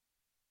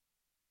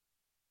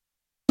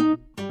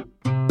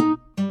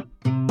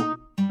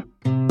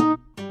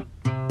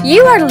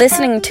You are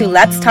listening to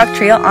Let's Talk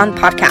Trio on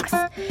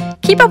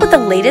podcast. Keep up with the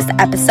latest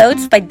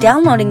episodes by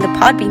downloading the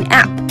Podbean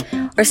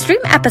app or stream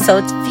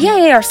episodes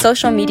via our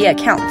social media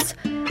accounts.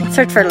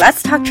 Search for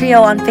Let's Talk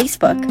Trio on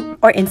Facebook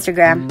or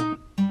Instagram.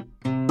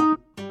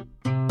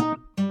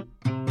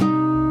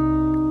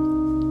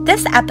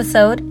 This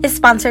episode is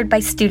sponsored by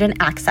Student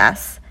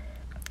Access.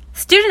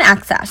 Student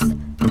Access,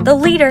 the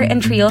leader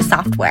in Trio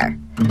software.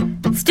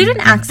 Student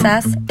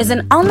Access is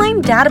an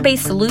online database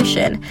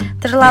solution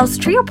that allows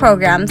Trio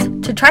programs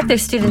to track their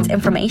students'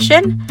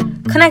 information,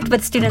 connect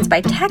with students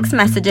by text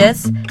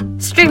messages,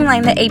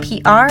 streamline the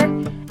APR,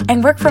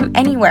 and work from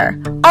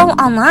anywhere, all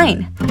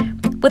online,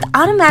 with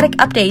automatic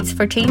updates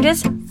for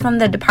changes from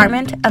the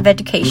Department of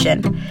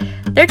Education.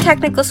 Their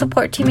technical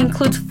support team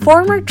includes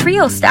former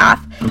Trio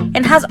staff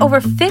and has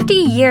over 50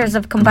 years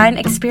of combined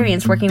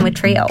experience working with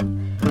Trio.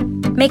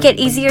 Make it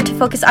easier to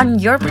focus on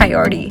your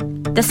priority,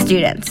 the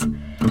students.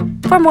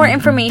 For more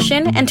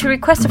information and to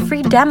request a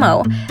free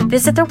demo,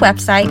 visit their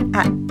website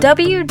at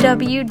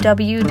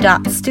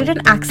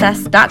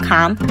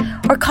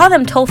www.studentaccess.com or call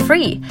them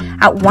toll-free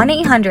at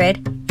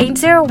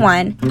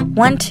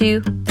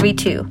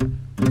 1-800-801-1232.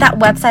 That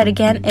website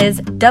again is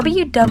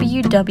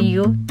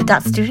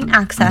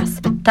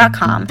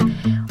www.studentaccess.com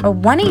or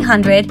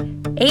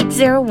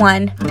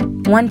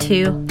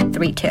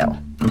 1-800-801-1232.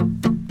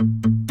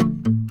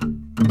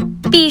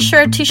 Be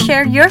sure to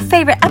share your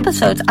favorite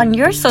episodes on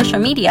your social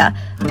media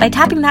by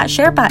tapping that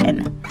share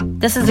button.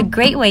 This is a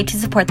great way to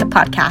support the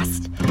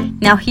podcast.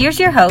 Now here's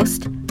your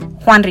host,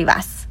 Juan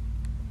Rivas.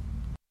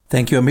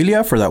 Thank you,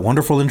 Amelia, for that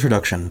wonderful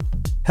introduction.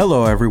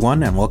 Hello,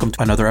 everyone, and welcome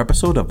to another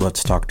episode of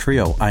Let's Talk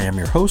Trio. I am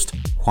your host,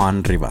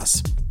 Juan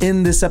Rivas.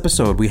 In this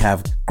episode, we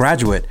have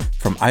graduate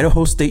from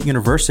Idaho State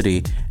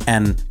University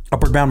and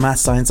Upward Bound Math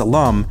Science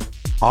alum,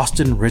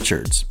 Austin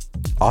Richards.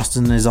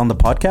 Austin is on the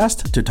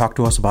podcast to talk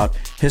to us about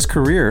his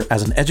career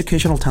as an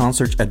educational talent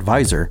search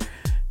advisor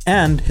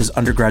and his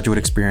undergraduate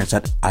experience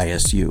at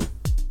ISU.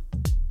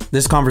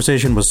 This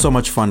conversation was so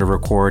much fun to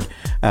record.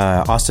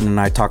 Austin and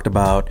I talked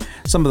about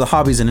some of the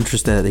hobbies and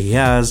interests that he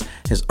has,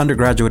 his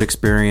undergraduate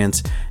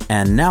experience,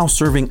 and now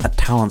serving a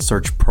talent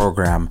search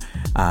program,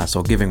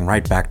 so giving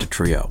right back to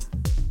Trio.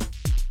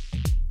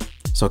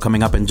 So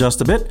coming up in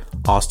just a bit,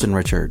 Austin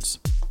Richards.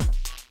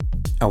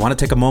 I want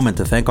to take a moment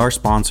to thank our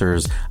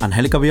sponsors,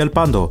 Angelica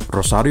Villalpando,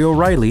 Rosario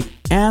O'Reilly,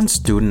 and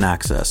Student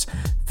Access.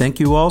 Thank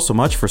you all so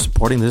much for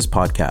supporting this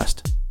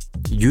podcast.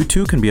 You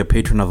too can be a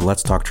patron of the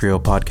Let's Talk Trio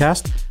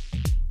podcast.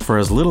 For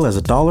as little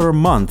as $1 a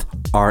month,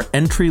 our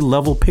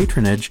entry-level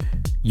patronage,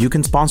 you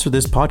can sponsor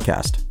this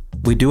podcast.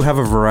 We do have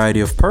a variety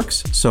of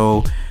perks,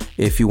 so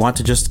if you want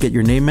to just get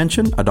your name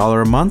mentioned,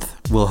 $1 a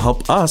month will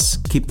help us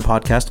keep the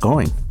podcast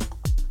going.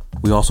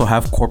 We also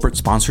have corporate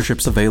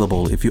sponsorships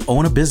available. If you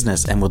own a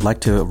business and would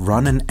like to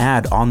run an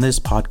ad on this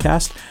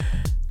podcast,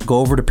 go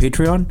over to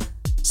Patreon,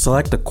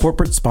 select the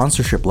corporate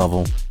sponsorship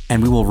level,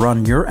 and we will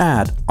run your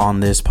ad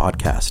on this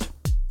podcast.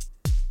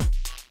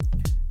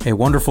 A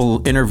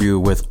wonderful interview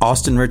with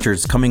Austin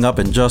Richards coming up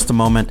in just a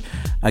moment.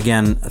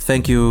 Again,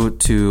 thank you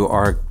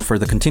for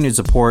the continued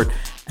support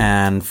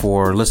and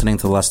for listening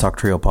to the Let's Talk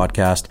Trio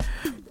podcast.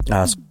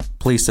 So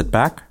please sit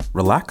back,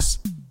 relax,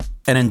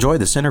 and enjoy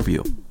this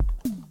interview.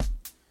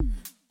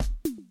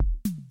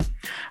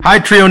 Hi,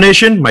 Trio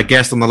Nation. My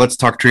guest on the Let's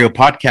Talk Trio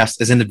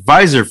podcast is an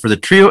advisor for the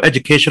Trio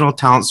Educational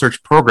Talent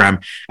Search Program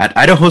at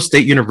Idaho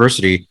State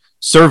University,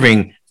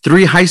 serving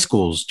 3 high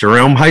schools,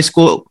 Jerome High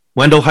School,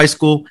 Wendell High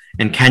School,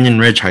 and Canyon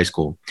Ridge High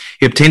School.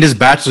 He obtained his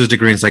bachelor's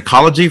degree in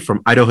psychology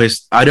from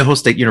Idaho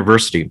State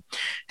University.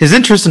 His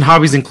interests and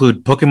hobbies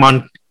include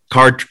Pokemon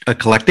card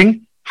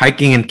collecting,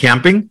 hiking and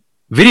camping,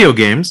 video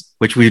games,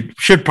 which we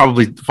should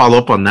probably follow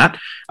up on that,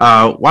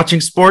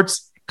 watching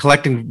sports,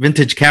 collecting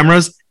vintage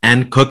cameras,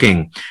 and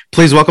cooking.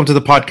 Please welcome to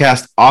the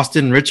podcast,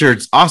 Austin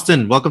Richards.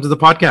 Austin, welcome to the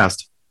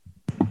podcast.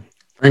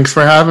 Thanks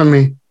for having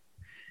me.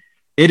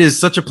 It is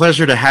such a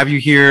pleasure to have you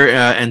here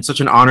and such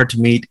an honor to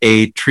meet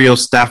a Trio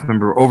staff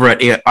member over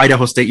at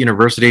Idaho State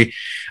University.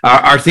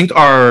 I think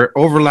our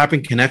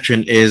overlapping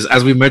connection is,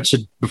 as we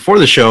mentioned before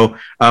the show,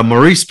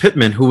 Maurice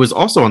Pittman, who was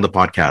also on the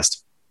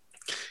podcast.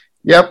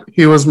 Yep,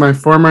 he was my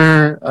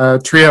former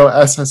Trio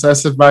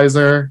SSS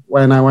advisor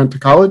when I went to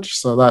college,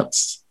 so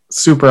that's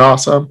super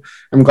awesome.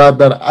 I'm glad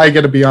that I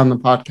get to be on the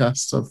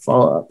podcast to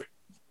follow up.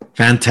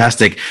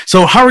 Fantastic.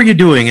 So how are you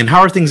doing and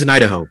how are things in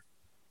Idaho?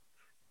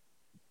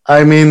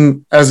 I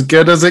mean, as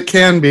good as it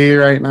can be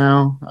right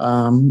now.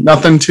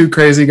 Nothing too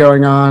crazy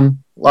going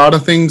on. A lot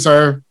of things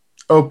are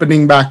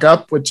opening back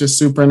up, which is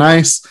super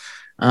nice.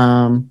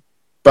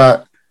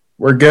 But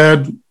we're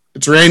good.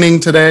 It's raining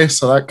today,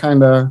 so that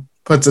kind of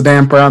puts a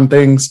damper on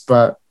things.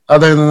 But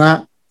other than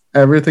that,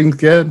 everything's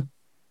good.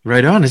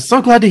 Right on. It's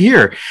so glad to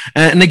hear.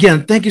 And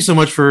again, thank you so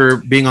much for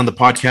being on the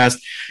podcast.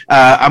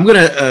 I'm going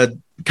to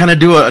kind of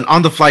do an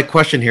on-the-fly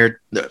question here.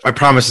 I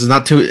promise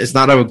it's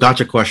not a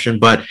gotcha question,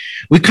 but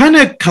we kind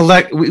of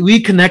we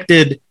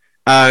connected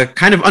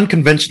kind of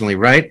unconventionally,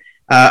 right?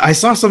 I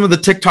saw some of the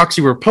TikToks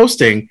you were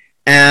posting,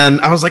 and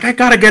I was like, I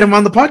got to get him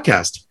on the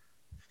podcast.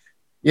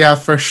 Yeah,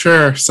 for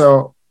sure.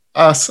 So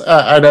us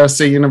at Idaho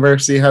State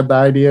University had the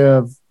idea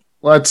of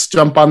let's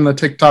jump on the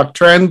TikTok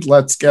trend.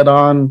 Let's get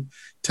on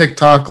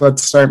TikTok.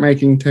 Let's start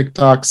making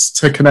TikToks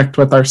to connect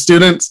with our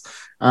students.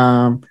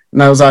 And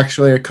that was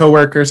actually a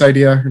coworker's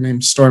idea. Her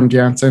name's Storm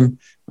Jansen.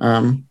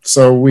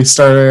 So we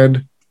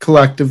started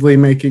collectively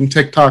making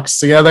TikToks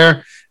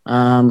together.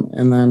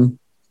 And then,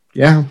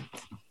 yeah.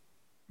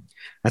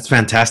 That's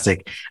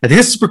fantastic. I think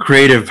it's super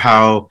creative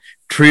how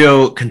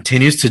Trio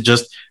continues to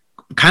just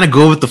kind of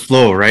go with the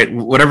flow, right?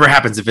 Whatever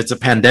happens, if it's a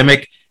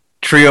pandemic,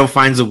 Trio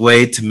finds a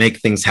way to make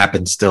things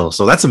happen still.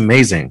 So that's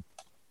amazing.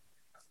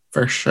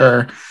 For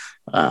sure.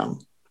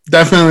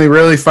 Definitely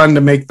really fun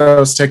to make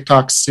those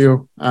TikToks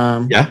too.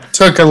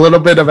 Took a little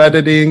bit of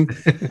editing,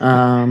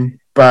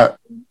 but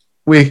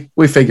we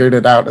figured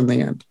it out in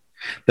the end.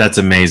 That's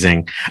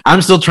amazing.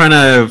 I'm still trying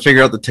to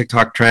figure out the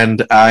TikTok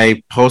trend.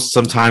 I post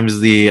sometimes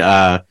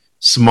the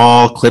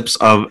small clips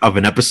of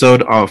an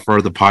episode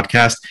for the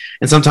podcast,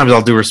 and sometimes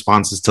I'll do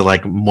responses to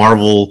like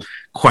Marvel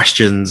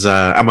questions.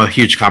 I'm a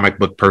huge comic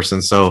book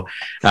person, so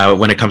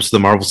when it comes to the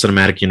Marvel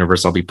Cinematic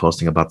Universe, I'll be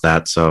posting about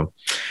that. So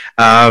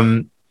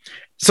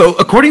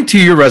according to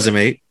your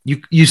resume,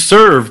 you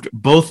served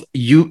both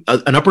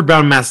an Upward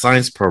Bound Math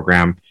Science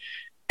program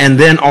and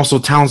then also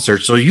Talent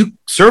Search. So you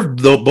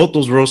served both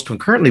those roles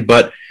concurrently,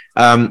 but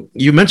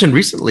you mentioned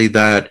recently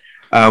that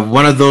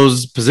one of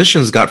those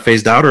positions got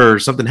phased out or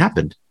something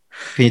happened.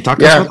 Can you talk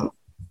to us about that?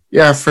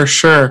 Yeah, for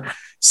sure.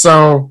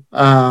 So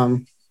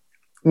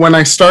when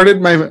I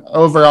started my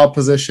overall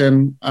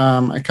position,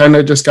 I kind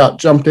of just got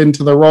jumped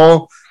into the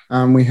role.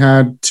 We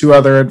had two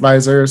other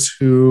advisors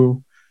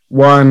who,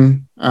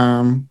 one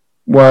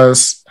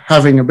was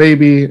having a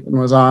baby and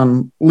was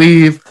on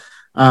leave,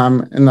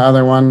 and the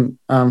other one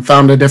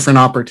found a different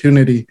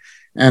opportunity.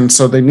 And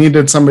so they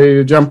needed somebody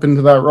to jump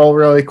into that role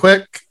really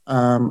quick.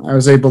 I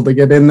was able to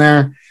get in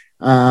there.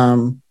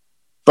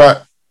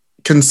 But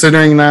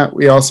considering that,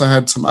 we also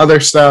had some other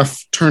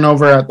staff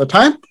turnover at the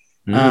time,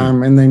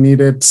 and they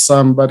needed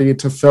somebody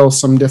to fill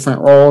some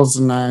different roles.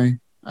 And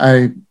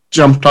I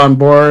jumped on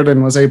board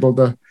and was able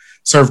to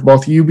serve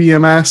both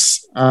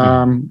UBMS,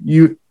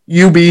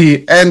 UB,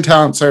 and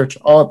Talent Search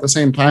all at the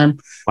same time.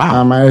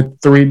 Wow. I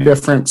had 3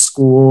 different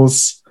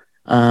schools.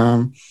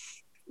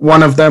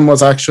 One of them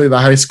was actually the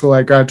high school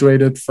I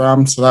graduated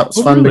from, so that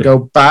was fun to go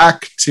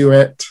back to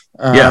it.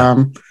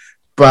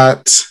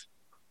 But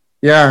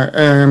yeah,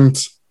 and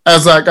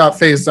as that got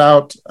phased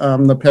out,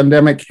 the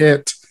pandemic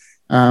hit.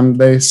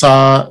 They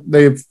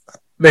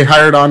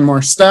hired on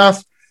more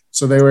staff,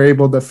 so they were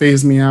able to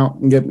phase me out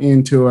and get me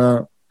into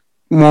a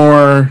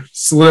more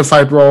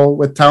solidified role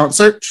with Talent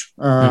Search.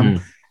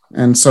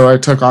 And so I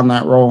took on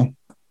that role.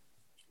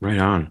 Right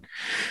on.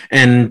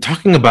 And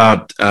talking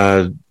about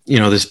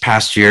this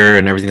past year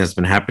and everything that's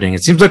been happening,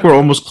 it seems like we're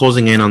almost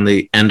closing in on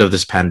the end of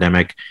this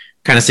pandemic,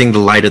 kind of seeing the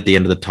light at the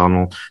end of the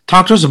tunnel.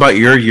 Talk to us about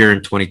your year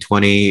in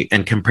 2020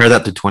 and compare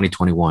that to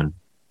 2021.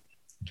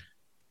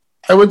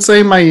 I would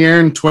say my year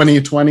in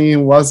 2020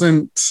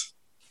 wasn't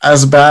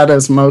as bad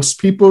as most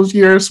people's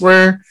years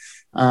were.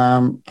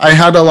 I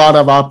had a lot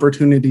of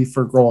opportunity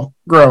for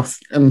growth.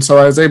 And so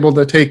I was able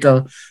to take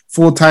a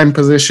full-time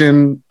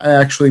position. I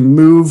actually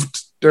moved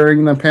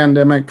during the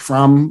pandemic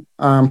from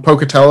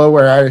Pocatello,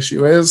 where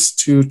ISU is,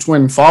 to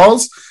Twin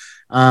Falls.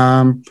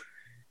 And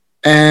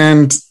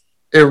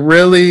it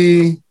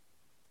really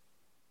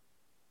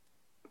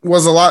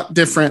was a lot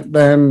different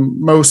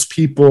than most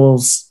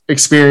people's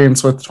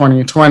experience with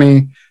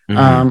 2020.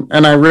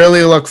 And I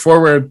really look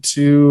forward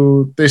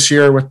to this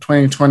year with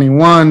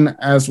 2021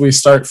 as we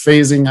start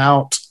phasing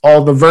out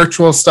all the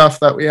virtual stuff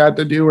that we had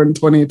to do in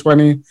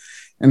 2020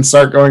 and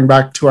start going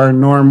back to our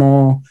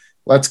normal,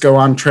 let's go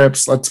on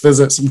trips, let's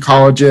visit some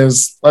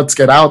colleges, let's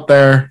get out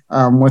there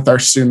with our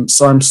students.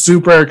 So I'm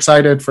super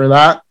excited for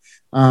that.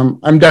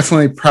 I'm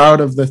definitely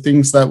proud of the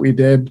things that we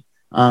did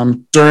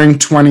during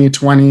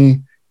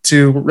 2020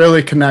 to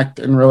really connect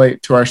and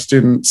relate to our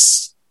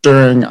students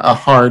during a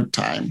hard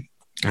time.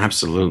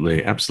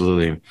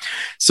 Absolutely.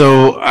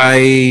 So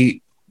I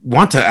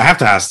have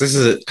to ask, this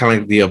is kind of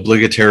like the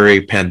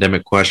obligatory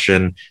pandemic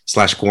question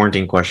 /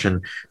 quarantine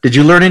question. Did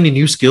you learn any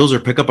new skills or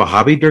pick up a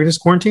hobby during this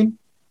quarantine?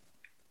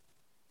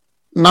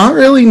 Not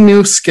really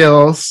new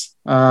skills,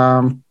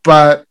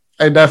 but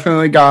I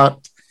definitely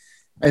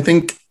I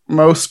think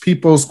most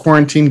people's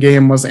quarantine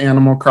game was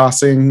Animal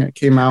Crossing. It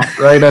came out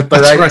right at the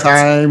right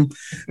time.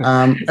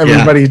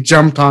 Everybody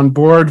jumped on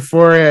board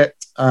for it.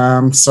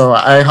 So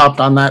I hopped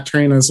on that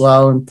train as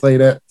well and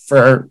played it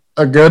for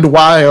a good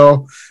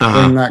while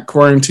in that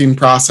quarantine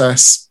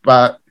process.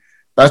 But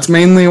that's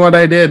mainly what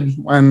I did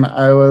when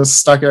I was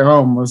stuck at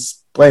home,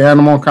 was play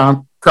Animal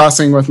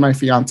Crossing with my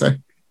fiance.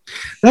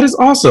 That is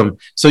awesome.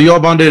 So you all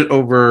bonded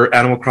over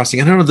Animal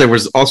Crossing. I don't know, there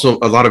was also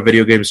a lot of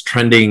video games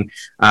trending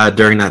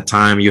during that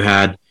time. You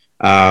had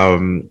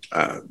Among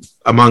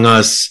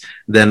Us,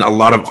 then a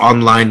lot of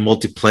online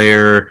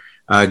multiplayer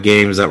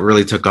games that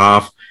really took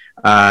off.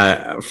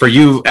 For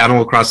you,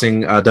 Animal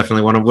Crossing,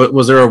 definitely one of.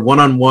 Was there a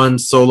one-on-one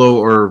solo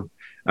or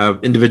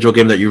individual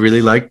game that you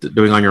really liked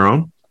doing on your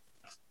own?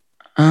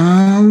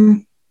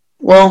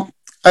 Well,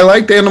 I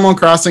liked Animal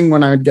Crossing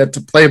when I would get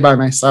to play by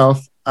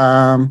myself.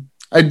 I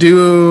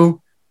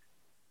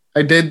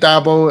did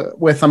dabble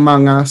with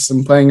Among Us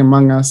and playing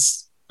Among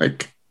Us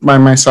like by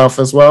myself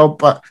as well.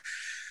 But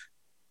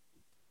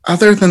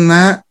other than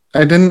that,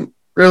 I didn't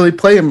really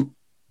play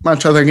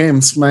much other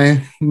games.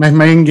 My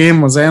main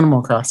game was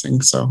Animal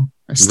Crossing, so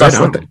I stuck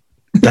with it.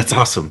 That's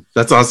awesome.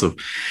 That's awesome.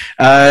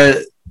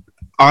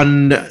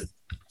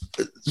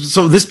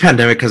 So this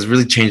pandemic has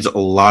really changed a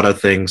lot of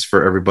things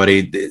for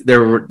everybody.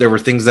 There were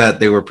things that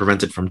they were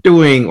prevented from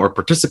doing or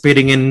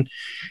participating in.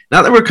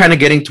 Now that we're kind of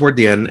getting toward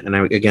the end, and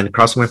again,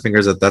 crossing my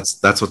fingers that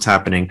that's what's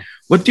happening.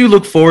 What do you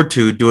look forward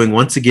to doing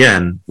once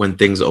again when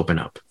things open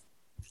up?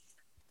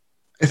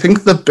 I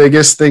think the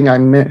biggest thing I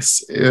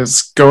miss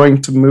is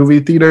going to movie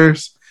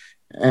theaters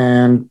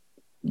and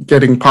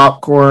getting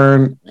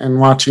popcorn and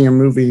watching a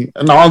movie,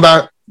 and all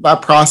that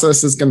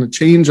process is going to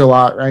change a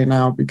lot right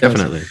now because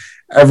Definitely.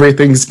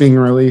 Everything's being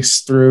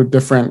released through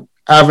different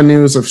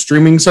avenues of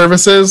streaming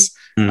services.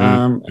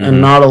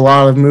 And not a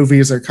lot of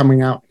movies are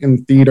coming out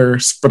in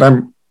theaters, but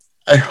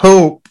I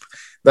hope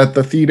that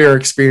the theater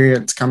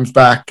experience comes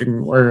back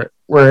and we're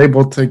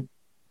able to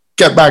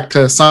get back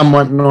to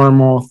somewhat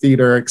normal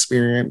theater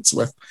experience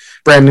with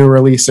brand new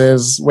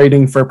releases,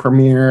 waiting for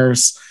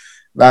premieres,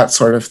 that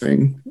sort of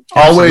thing.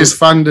 Absolutely. Always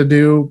fun to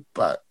do,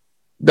 but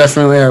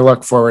definitely I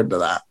look forward to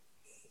that.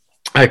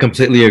 I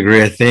completely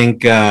agree. I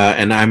think,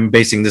 and I'm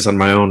basing this on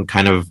my own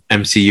kind of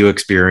MCU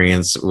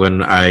experience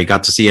when I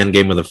got to see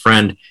Endgame with a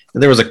friend,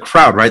 and there was a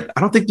crowd, right?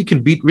 I don't think you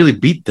can really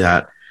beat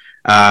that.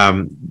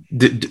 Watching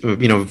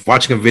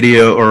a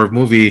video or a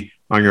movie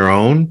on your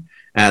own,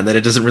 that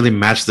it doesn't really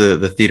match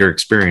the theater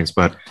experience.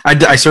 But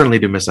I certainly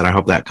do miss it. I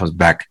hope that comes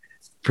back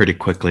pretty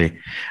quickly.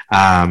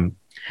 And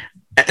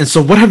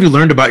so, what have you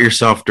learned about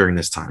yourself during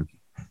this time?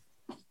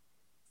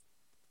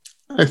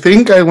 I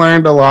think I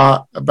learned a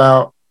lot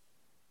about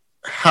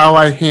how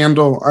I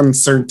handle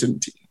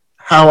uncertainty,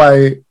 how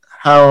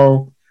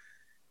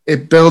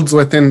it builds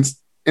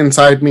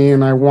inside me,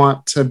 and I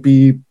want to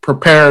be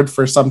prepared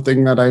for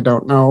something that I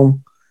don't know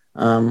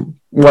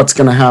what's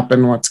going to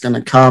happen, what's going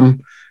to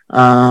come.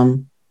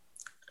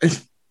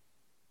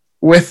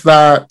 With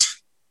that,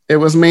 it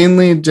was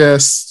mainly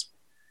just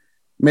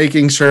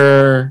making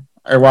sure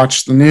I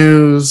watched the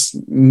news,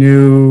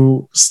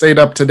 stayed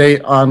up to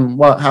date on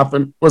what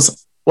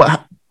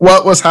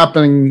was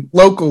happening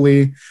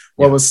locally,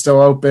 what was still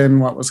open,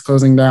 what was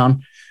closing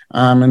down,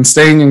 and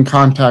staying in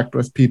contact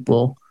with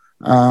people.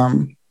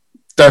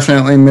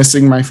 Definitely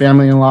missing my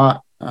family a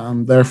lot.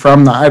 They're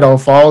from the Idaho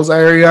Falls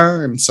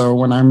area, and so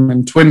when I'm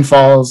in Twin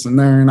Falls and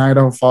they're in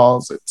Idaho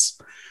Falls, it's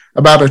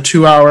about a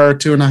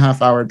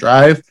 2.5 hour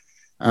drive.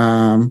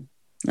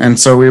 And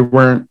so we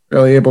weren't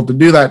really able to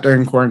do that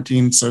during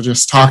quarantine. So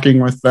just talking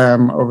with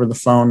them over the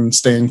phone and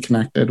staying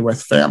connected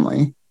with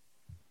family.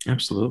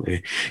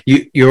 Absolutely.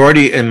 You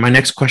already, and my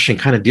next question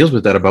kind of deals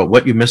with that, about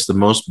what you missed the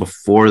most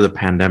before the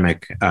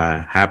pandemic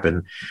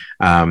happened.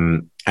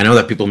 I know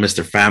that people miss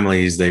their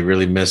families. They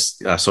really miss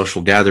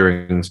social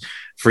gatherings.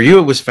 For you,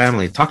 it was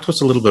family. Talk to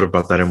us a little bit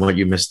about that and what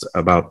you missed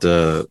about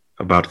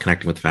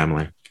connecting with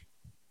family.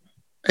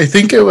 I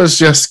think it was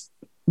just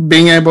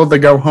being able to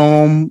go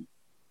home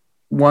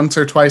once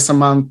or twice a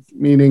month,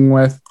 meeting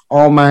with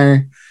all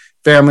my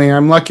family.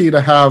 I'm lucky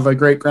to have a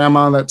great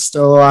grandma that's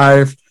still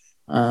alive.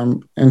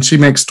 And she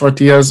makes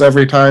tortillas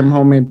every time,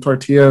 homemade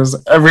tortillas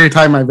every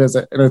time I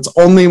visit. And it's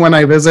only when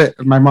I visit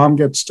and my mom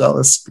gets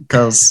jealous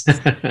because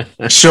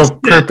she'll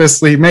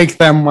purposely make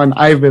them when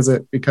I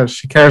visit because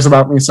she cares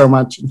about me so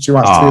much and she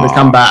wants me to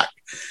come back.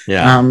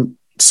 Yeah.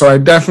 So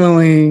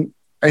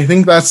I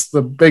think that's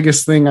the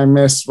biggest thing I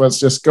missed, was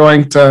just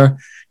going to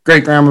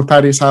great grandma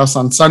Patty's house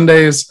on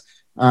Sundays,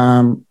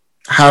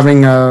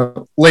 having a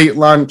late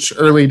lunch,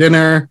 early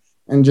dinner,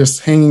 and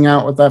just hanging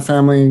out with that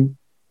family,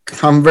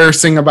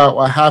 conversing about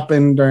what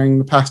happened during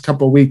the past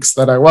couple of weeks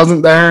that I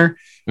wasn't there,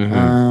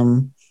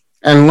 and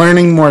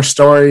learning more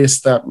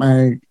stories that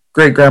my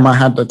great grandma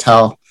had to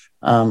tell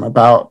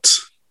about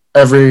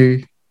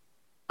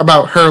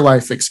her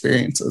life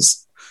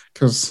experiences.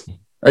 Because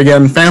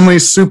again, family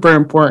is super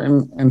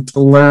important, and to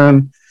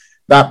learn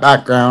that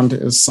background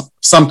is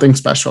something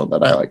special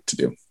that I like to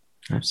do.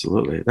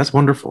 Absolutely. That's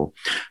wonderful.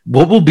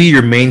 What will be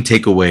your main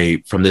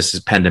takeaway from this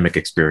pandemic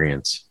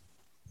experience?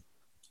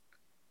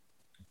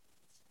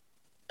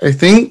 I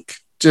think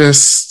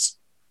just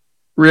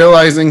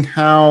realizing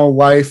how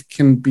life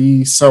can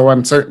be so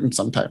uncertain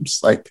sometimes.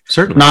 Like,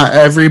 certainly, not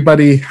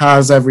everybody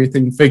has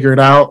everything figured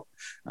out.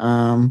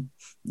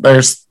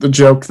 There's the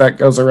joke that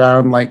goes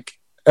around, like,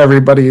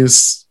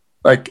 everybody's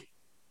like,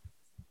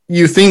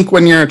 you think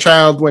when you're a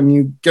child, when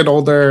you get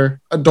older,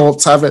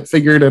 adults have it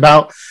figured it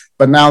out.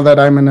 But now that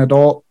I'm an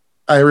adult,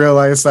 I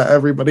realize that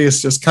everybody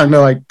is just kind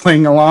of like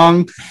playing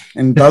along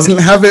and doesn't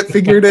have it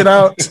figured it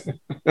out.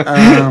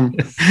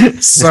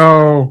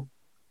 So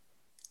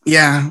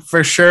yeah,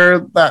 for sure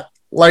that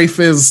life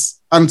is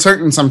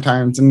uncertain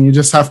sometimes and you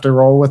just have to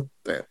roll with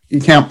it.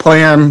 You can't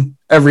plan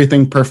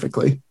everything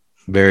perfectly.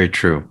 Very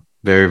true.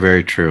 Very,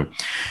 very true.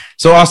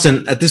 So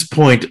Austin, at this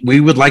point, we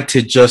would like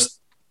to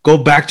just go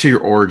back to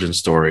your origin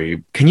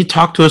story. Can you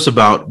talk to us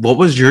about what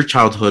was your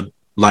childhood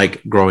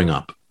like growing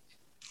up?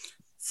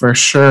 For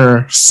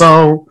sure.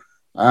 So,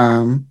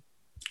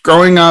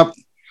 growing up,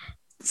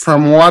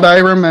 from what I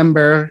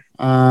remember,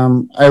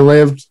 I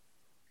lived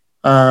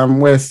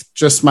with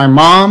just my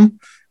mom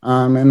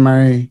and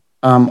my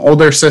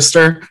older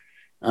sister,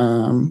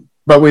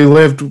 but we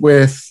lived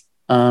with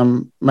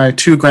my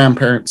two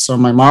grandparents. So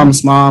my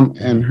mom's mom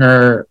and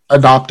her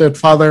adopted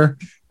father,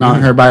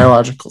 not her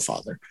biological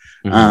father.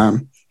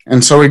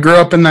 And so we grew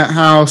up in that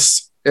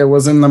house. It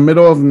was in the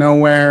middle of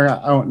nowhere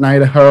out in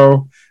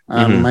Idaho.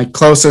 My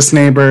closest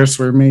neighbors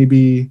were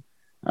maybe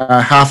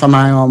half a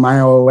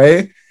mile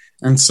away.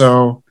 And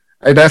so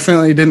I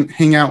definitely didn't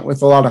hang out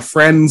with a lot of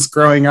friends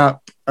growing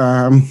up.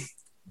 And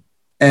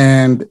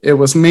it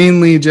was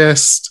mainly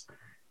just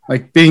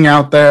like being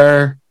out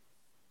there,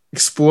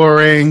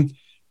 exploring,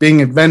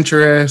 being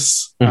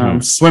adventurous,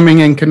 swimming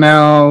in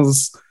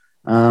canals,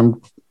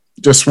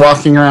 just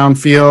walking around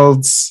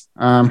fields.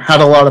 Had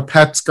a lot of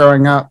pets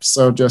growing up,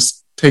 so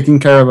just taking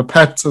care of the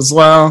pets as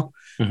well.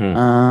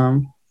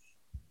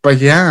 But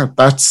yeah,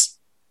 that's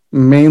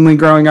mainly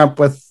growing up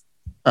with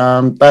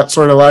that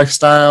sort of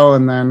lifestyle.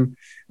 And then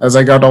as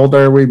I got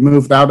older, we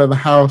moved out of the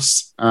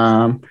house,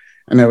 and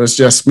it was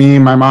just me,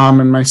 my mom,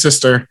 and my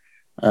sister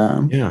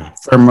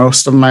for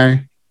most of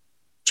my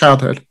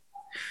childhood.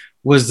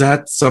 Was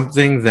that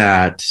something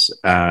that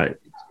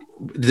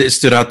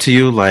stood out to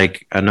you,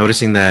 like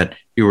noticing that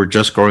you were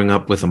just growing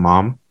up with a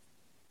mom?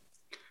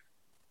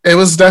 It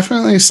was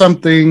definitely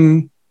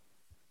something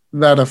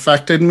that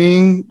affected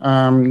me,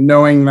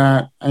 knowing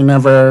that I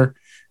never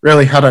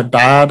really had a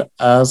dad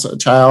as a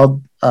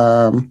child.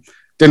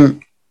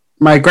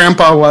 My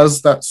grandpa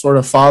was that sort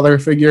of father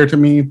figure to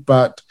me,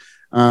 but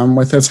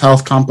with his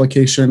health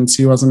complications,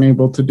 he wasn't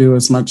able to do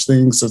as much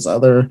things as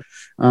other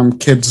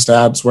kids'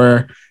 dads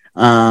were.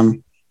 But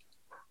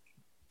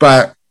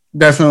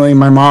definitely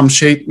my mom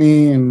shaped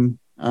me and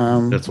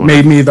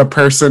made me the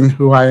person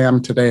who I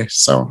am today.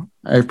 So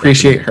I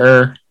appreciate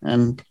her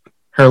and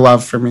her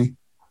love for me.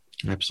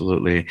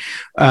 Absolutely.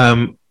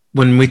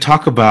 When we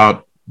talk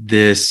about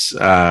this,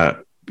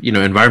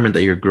 environment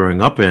that you're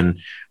growing up in,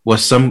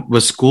 was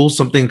school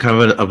something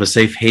kind of a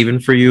safe haven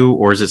for you,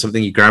 or is it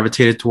something you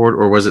gravitated toward,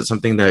 or was it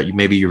something that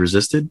maybe you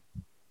resisted?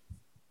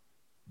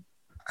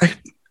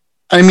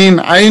 I mean,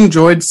 I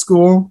enjoyed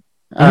school.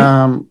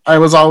 I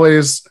was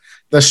always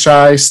the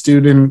shy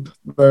student,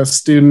 the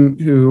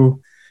student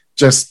who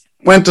just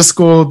went to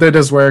school, did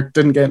his work,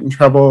 didn't get in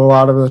trouble a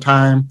lot of the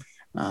time.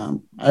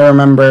 I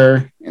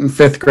remember in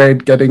 5th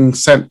grade getting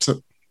sent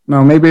to,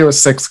 no, maybe it was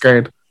 6th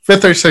grade,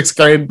 5th or 6th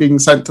grade, being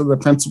sent to the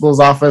principal's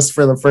office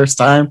for the first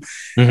time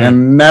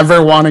and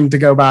never wanting to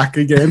go back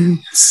again.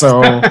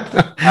 So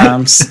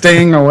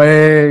staying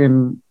away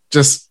and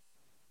just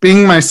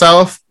being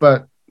myself,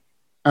 but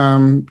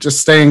just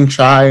staying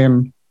shy,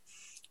 and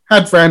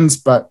had friends,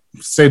 but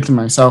stayed to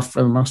myself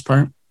for the most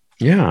part.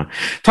 Yeah.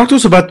 Talk to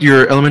us about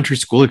your elementary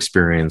school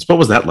experience. What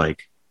was that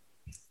like?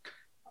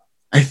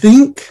 I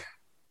think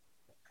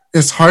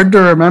it's hard to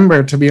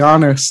remember, to be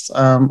honest.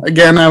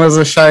 Again, I was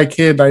a shy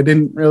kid. I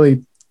didn't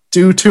really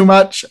do too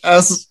much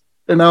as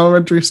an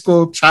elementary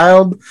school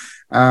child.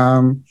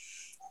 I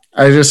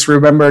just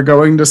remember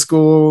going to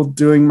school,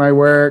 doing my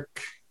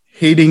work,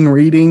 hating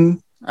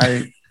reading.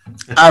 I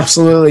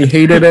absolutely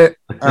hated it.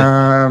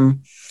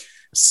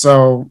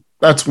 So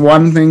that's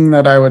one thing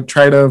that I would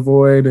try to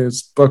avoid,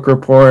 is book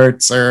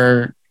reports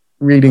or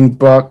reading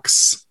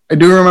books. I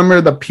do remember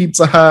the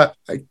Pizza Hut.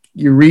 Like,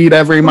 you read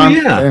every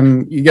month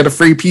and you get a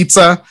free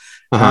pizza.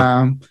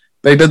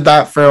 They did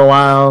that for a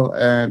while,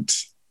 and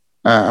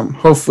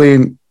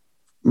hopefully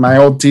my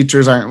old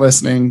teachers aren't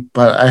listening,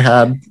 but I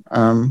had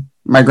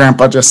my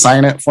grandpa just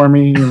sign it for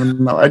me,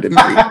 even though I didn't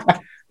read.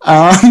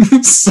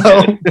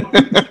 So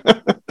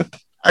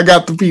I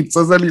got the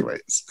pizzas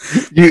anyways.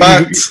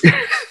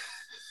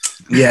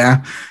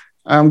 Yeah.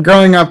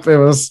 Growing up, it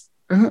was,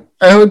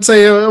 I would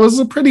say it was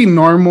a pretty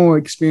normal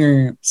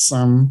experience.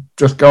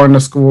 Just going to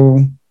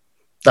school,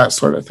 that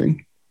sort of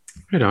thing.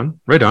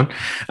 Right on.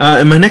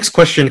 And my next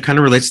question kind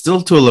of relates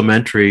still to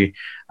elementary,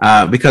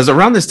 because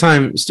around this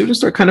time, students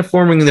start kind of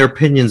forming their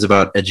opinions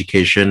about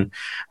education.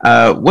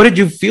 What did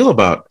you feel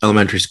about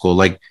elementary school?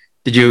 Like,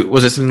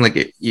 was it something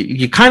like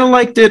you kind of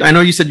liked it? I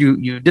know you said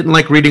you didn't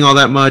like reading all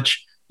that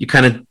much. You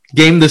kind of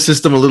gamed the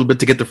system a little bit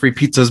to get the free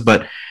pizzas,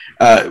 but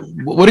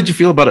what did you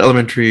feel about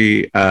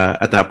elementary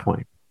at that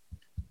point?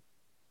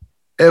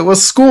 It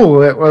was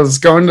school. It was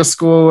going to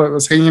school. It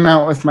was hanging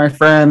out with my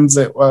friends.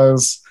 It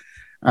was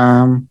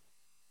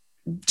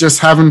just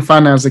having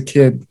fun as a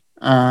kid.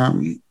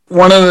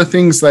 One of the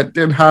things that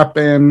did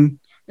happen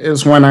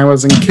is when I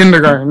was in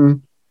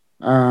kindergarten,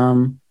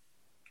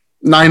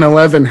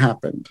 9/11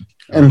 happened.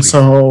 And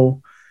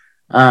so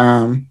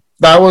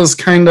that was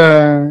kind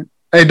of,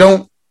 I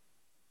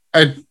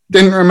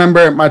didn't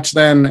remember it much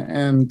then.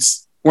 And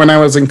when I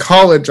was in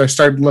college, I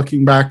started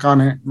looking back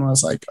on it and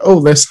was like, oh,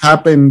 this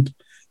happened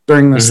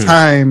during this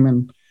time.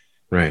 And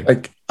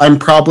like, I'm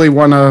probably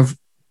one of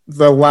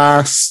the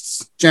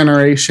last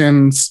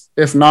generations,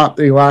 if not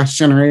the last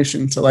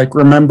generation, to like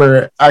remember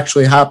it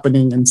actually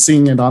happening and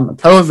seeing it on the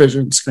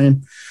television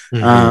screen.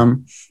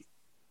 Mm-hmm.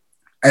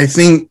 I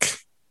think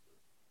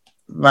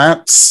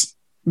that's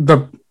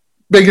the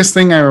biggest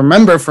thing I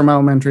remember from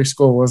elementary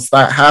school was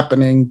that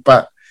happening.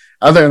 But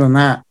other than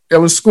that, it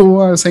was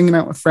school. I was hanging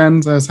out with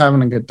friends. I was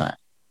having a good time.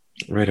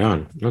 Right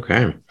on.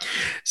 Okay.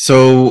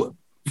 So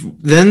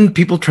then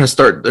students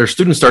start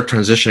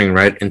transitioning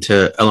right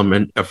into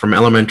from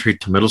elementary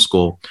to middle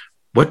school.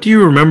 What do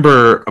you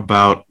remember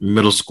about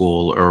middle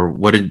school, or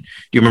do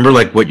you remember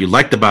like what you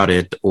liked about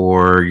it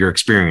or your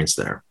experience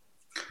there?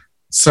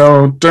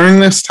 So during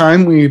this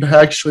time, we'd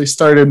actually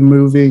started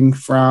moving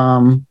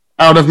from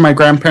out of my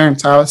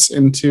grandparents' house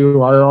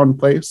into our own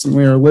place, and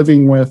we were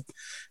living with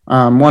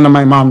one of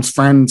my mom's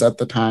friends at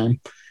the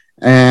time.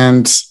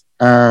 And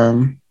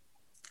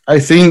I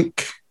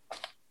think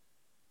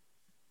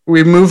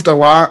we moved a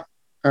lot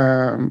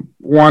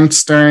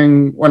once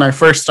during when I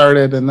first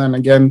started, and then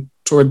again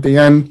toward the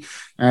end.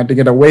 I had to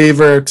get a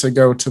waiver to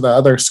go to the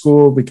other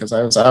school because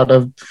I was out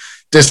of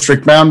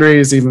district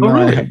boundaries, even though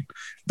I had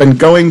been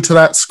going to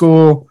that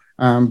school.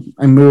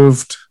 I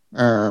moved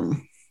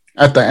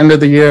at the end of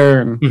the year,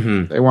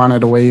 and they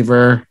wanted a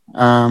waiver.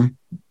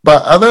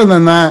 But other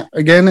than that,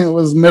 again, it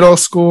was middle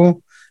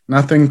school.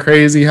 Nothing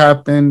crazy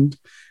happened.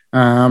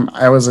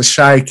 I was a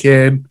shy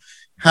kid.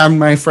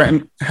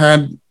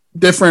 Had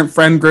different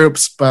friend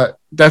groups, but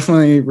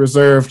definitely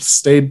reserved,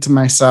 stayed to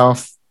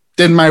myself,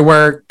 did my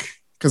work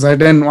because I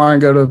didn't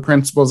want to go to the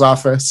principal's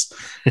office.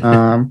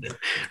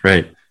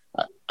 Right.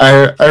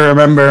 I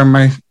remember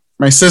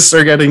my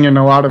sister getting in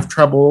a lot of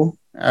trouble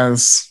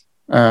as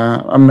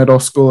a middle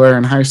schooler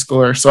and high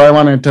schooler. So I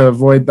wanted to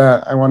avoid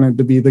that. I wanted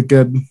to be the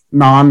good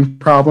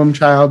non-problem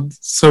child,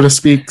 so to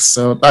speak.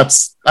 So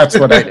that's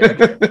what I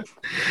did.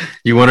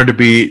 You wanted to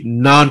be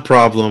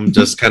non-problem,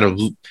 just kind of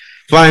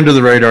fly under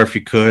the radar if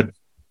you could.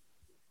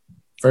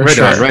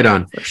 Right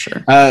on. For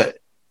sure.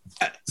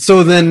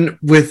 So then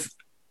with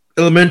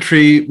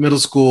elementary, middle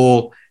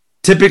school,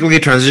 typically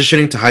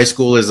transitioning to high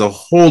school is a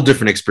whole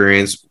different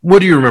experience. What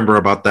do you remember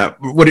about that?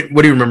 What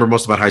do you remember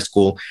most about high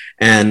school?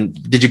 And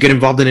did you get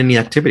involved in any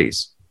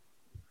activities?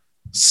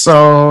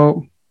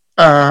 So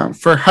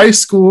for high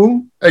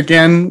school,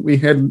 again, we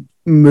had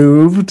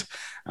moved.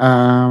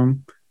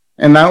 And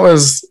that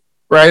was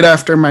right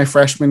after my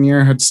freshman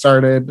year had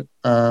started.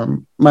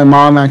 My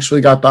mom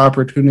actually got the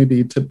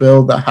opportunity to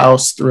build a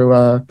house through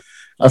a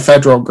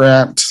federal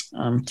grant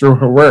through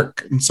her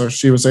work. And so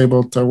she was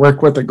able to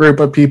work with a group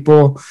of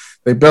people.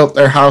 They built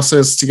their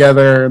houses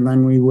together, and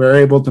then we were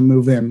able to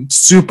move in.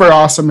 Super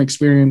awesome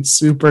experience,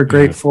 super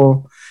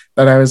grateful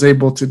that I was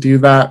able to do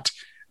that.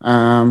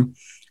 And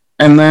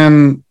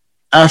then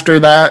after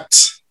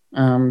that,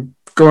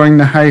 going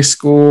to high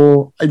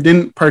school, I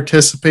didn't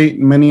participate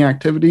in many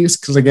activities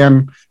because,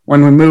 again,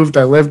 when we moved,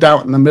 I lived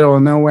out in the middle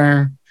of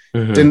nowhere,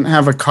 didn't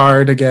have a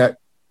car to get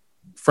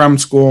from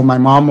school. My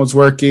mom was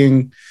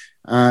working.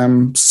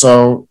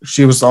 So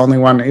she was the only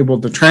one able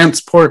to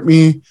transport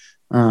me.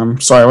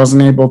 So I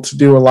wasn't able to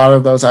do a lot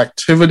of those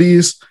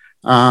activities.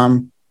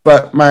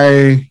 But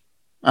my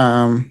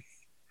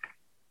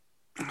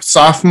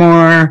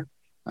sophomore,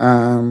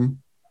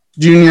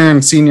 junior,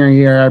 and senior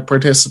year, I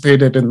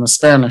participated in the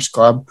Spanish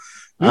club.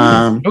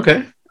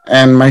 Okay.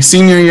 And my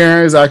senior year,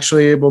 I was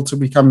actually able to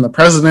become the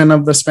president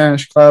of the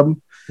Spanish club.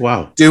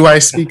 Wow. Do I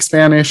speak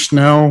Spanish?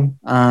 No.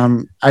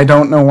 I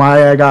don't know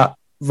why I got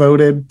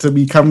voted to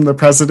become the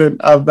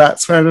president of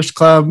that Spanish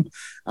club.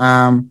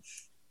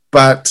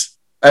 But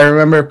I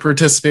remember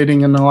participating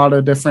in a lot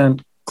of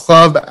different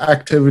club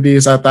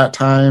activities at that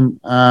time.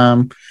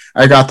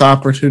 I got the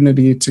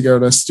opportunity to go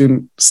to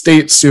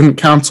state student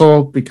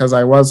council because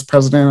I was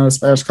president of the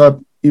Spanish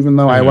club, even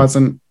though I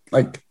wasn't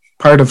like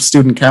part of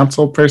student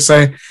council per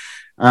se.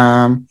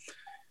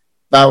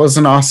 That was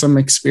an awesome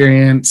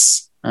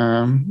experience.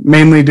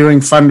 Mainly doing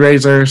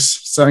fundraisers,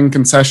 selling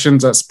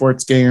concessions at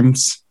sports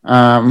games.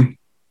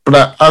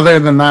 But other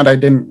than that, I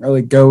didn't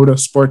really go to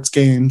sports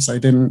games. I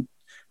didn't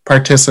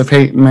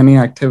participate in many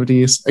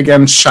activities.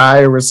 Again, shy,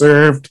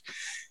 reserved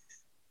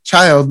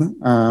child.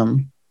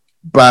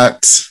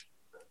 But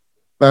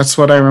that's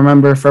what I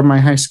remember from my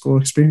high school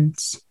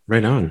experience.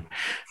 Right on.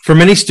 For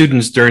many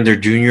students during their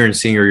junior and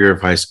senior year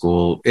of high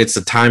school, it's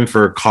a time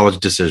for a college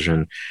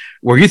decision.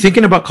 Were you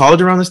thinking about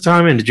college around this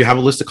time? And did you have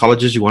a list of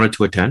colleges you wanted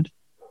to attend?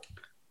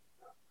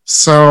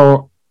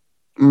 So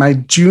my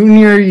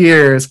junior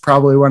year is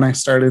probably when I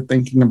started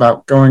thinking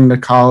about going to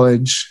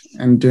college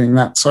and doing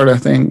that sort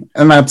of thing.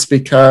 And that's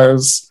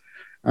because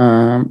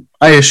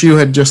ISU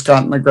had just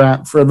gotten a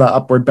grant for the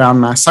Upward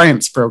Bound Math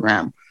Science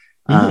program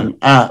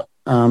at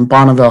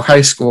Bonneville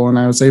High School. And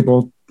I was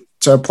able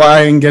to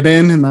apply and get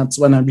in. And that's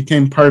when I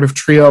became part of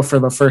TRIO for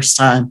the first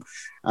time.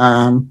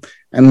 And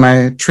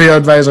my TRIO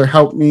advisor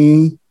helped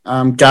me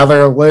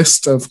gather a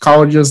list of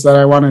colleges that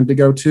I wanted to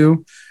go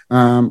to.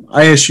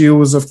 ISU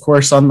was, of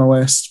course, on the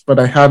list, but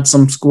I had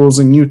some schools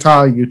in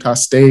Utah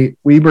State,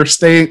 Weber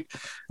State.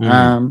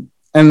 And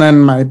then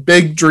my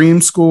big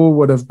dream school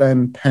would have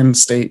been Penn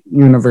State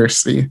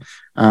University.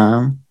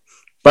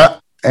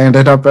 But I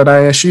ended up at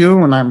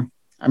ISU, and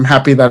I'm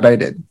happy that I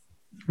did.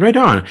 Right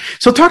on.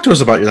 So talk to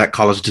us about that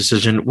college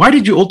decision. Why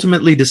did you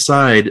ultimately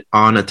decide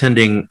on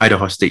attending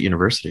Idaho State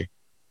University?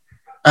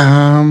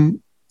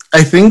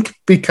 I think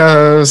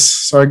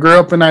because I grew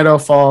up in Idaho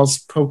Falls.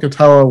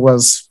 Pocatello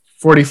was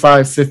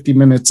 45, 50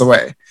 minutes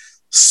away.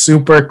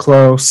 Super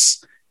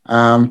close,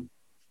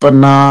 but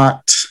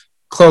not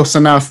close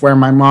enough where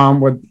my mom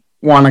would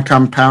want to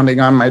come pounding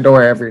on my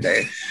door every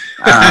day.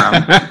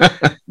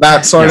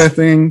 That sort of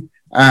thing.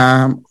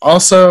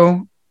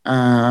 Also,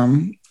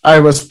 I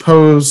was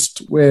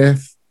posed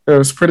with, it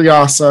was pretty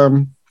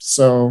awesome.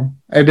 So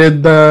I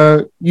did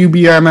the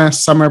UBMS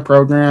summer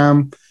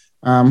program.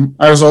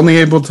 I was only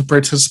able to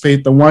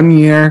participate the 1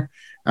 year,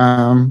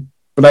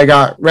 but I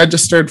got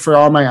registered for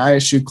all my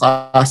ISU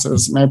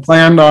classes, and I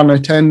planned on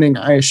attending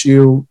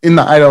ISU in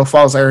the Idaho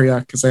Falls area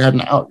because they had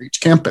an outreach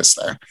campus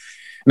there.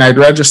 And I'd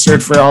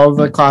registered for all of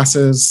the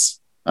classes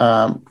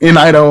in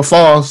Idaho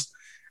Falls.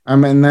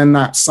 And then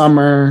that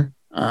summer,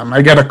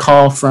 I get a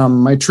call from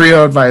my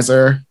TRIO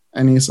advisor,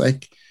 and he's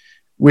like,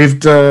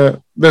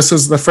 this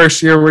is the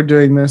first year we're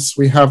doing this.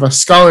 We have a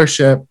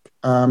scholarship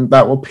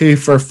that will pay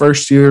for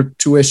first year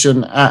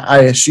tuition at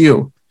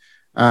ISU.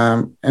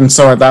 And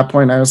so at that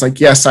point I was like,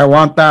 yes, I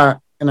want that.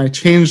 And I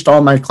changed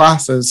all my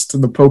classes to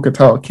the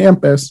Pocatello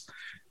campus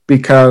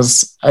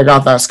because I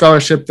got that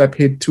scholarship that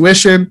paid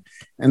tuition.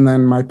 And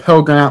then my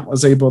Pell Grant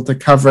was able to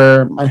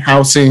cover my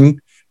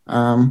housing,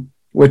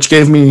 which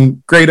gave me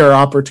greater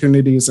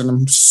opportunities. And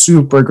I'm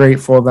super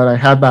grateful that I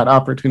had that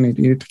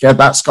opportunity to get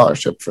that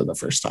scholarship for the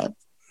first time.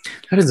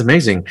 That is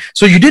amazing.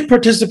 So you did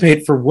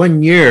participate for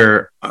 1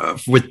 year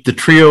with the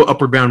TRIO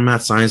Upward Bound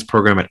Math Science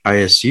program at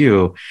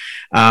ISU.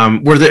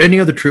 Were there any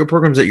other TRIO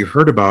programs that you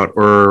heard about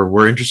or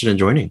were interested in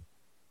joining?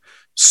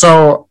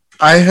 So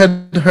I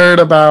had heard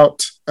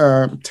about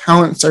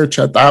Talent Search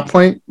at that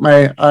point.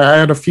 I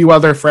had a few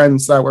other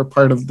friends that were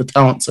part of the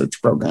Talent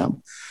Search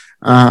program.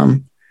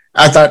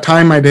 At that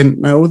time, I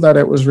didn't know that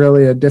it was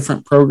really a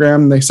different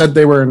program. They said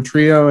they were in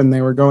TRIO and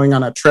they were going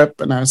on a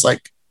trip. And I was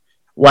like,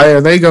 why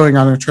are they going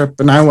on a trip?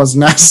 And I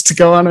wasn't asked to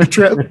go on a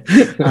trip.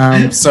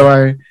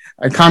 So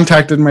I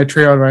contacted my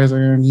TRIO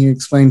advisor, and he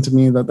explained to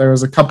me that there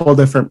was a couple of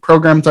different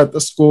programs at the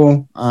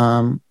school,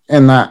 and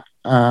that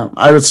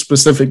I was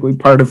specifically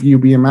part of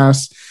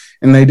UBMS,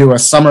 and they do a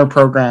summer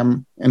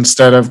program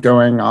instead of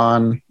going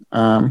on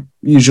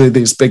usually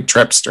these big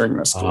trips during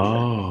the school year.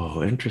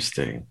 Oh,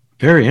 interesting.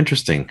 Very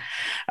interesting.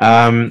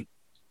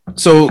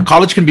 So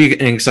college can be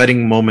an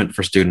exciting moment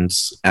for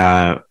students.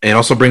 It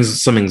also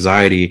brings some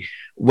anxiety.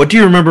 What do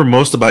you remember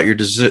most about your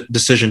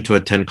decision to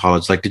attend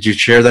college? Like, did you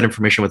share that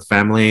information with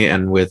family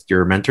and with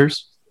your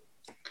mentors?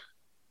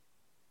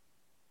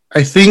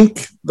 I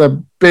think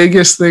the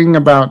biggest thing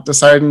about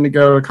deciding to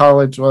go to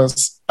college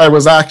was I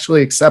was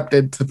actually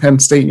accepted to Penn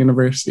State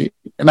University,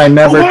 and I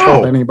never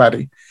told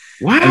anybody.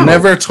 Wow. I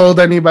never told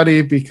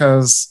anybody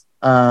because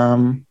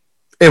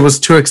it was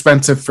too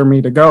expensive for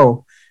me to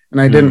go, and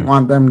I didn't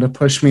want them to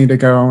push me to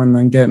go and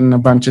then get in a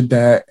bunch of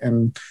debt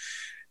and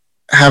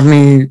have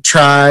me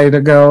try to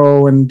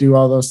go and do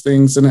all those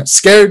things. And it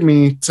scared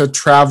me to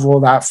travel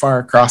that far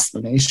across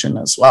the nation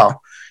as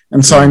well.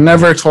 And so I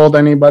never told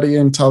anybody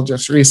until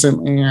just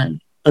recently.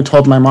 I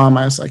told my mom,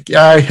 I was like,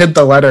 yeah, I hid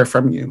the letter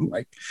from you.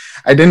 Like,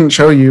 I didn't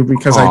show you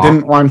because I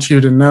didn't want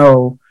you to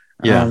know,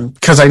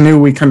 because I knew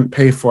we couldn't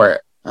pay for it.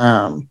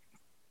 And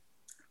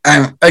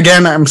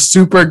again, I'm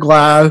super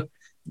glad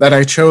that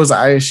I chose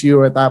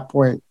ISU at that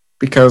point,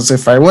 because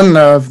if I wouldn't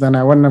have, then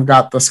I wouldn't have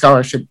got the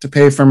scholarship to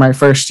pay for my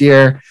first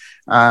year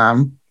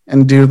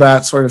and do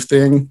that sort of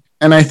thing.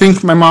 And I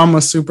think my mom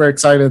was super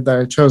excited that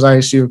I chose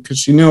ISU because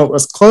she knew it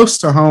was close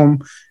to home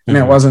and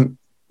it wasn't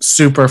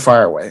super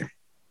far away.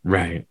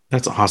 Right.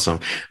 That's awesome.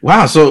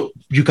 Wow. So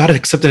you got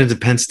accepted into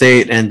Penn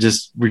State and you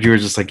were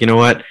just like, you know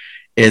what?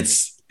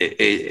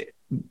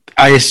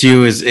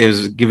 ISU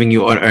is giving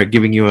you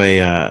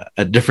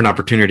a different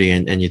opportunity,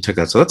 and you took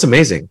that. So that's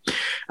amazing.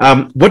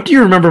 What do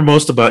you remember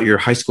most about your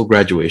high school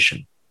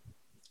graduation?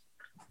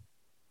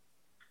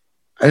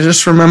 I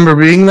just remember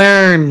being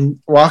there and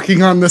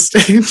walking on the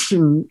stage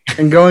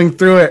and going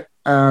through it.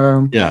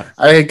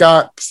 I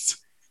got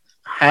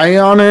high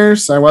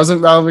honors. I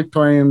wasn't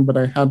valedictorian, but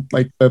I had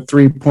like the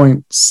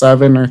 3.7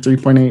 or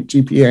 3.8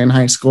 GPA in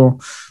high school.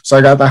 So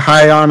I got the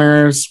high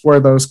honors, wore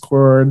those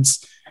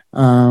cords.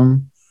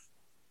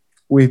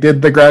 We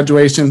did the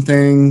graduation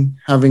thing,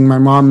 having my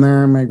mom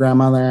there, my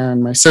grandma there,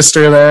 and my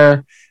sister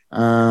there.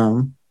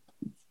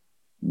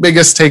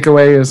 Biggest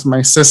takeaway is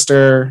my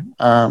sister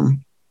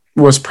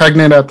was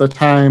pregnant at the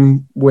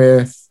time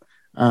with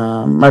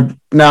my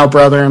now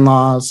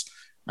brother-in-law's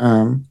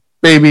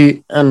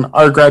baby, and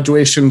our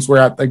graduations were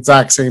at the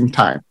exact same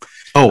time.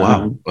 Oh,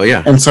 wow.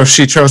 Yeah. And so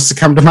she chose to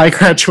come to my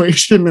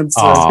graduation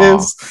instead of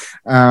his.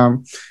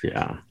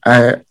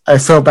 I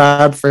feel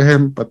bad for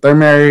him, but they're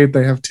married.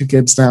 They have 2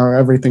 kids now.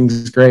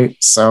 Everything's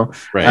great. So,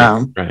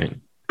 right.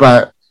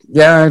 But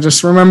yeah, I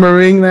just remember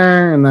being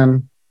there and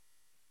then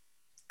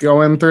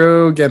going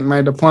through, getting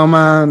my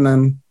diploma, and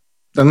then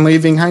than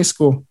leaving high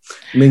school,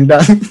 being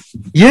done.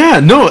 Yeah,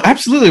 no,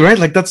 absolutely right.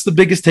 Like that's the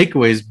biggest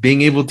takeaway is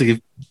being able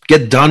to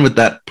get done with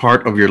that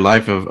part of your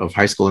life of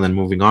high school and then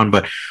moving on.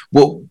 But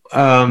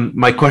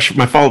my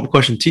follow-up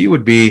question to you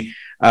would be,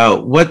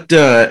 what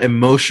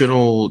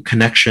emotional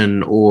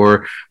connection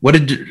or what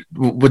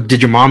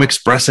did your mom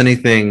express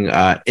anything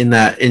in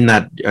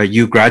that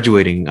you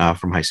graduating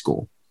from high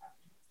school?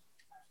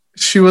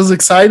 She was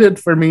excited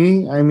for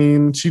me. I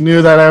mean, she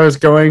knew that I was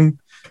going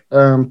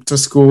to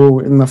school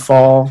in the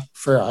fall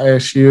for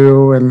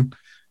ISU, and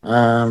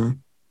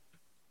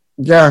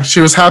yeah, she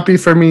was happy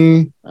for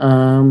me.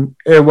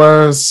 It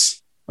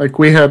was like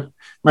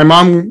my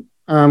mom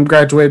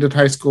graduated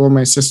high school,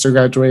 my sister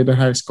graduated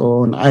high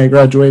school, and I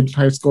graduated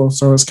high school.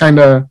 So it was kind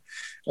of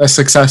a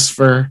success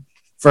for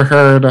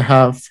her to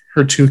have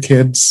her two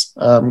kids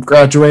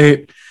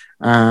graduate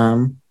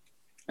and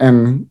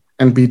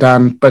be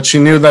done. But she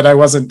knew that I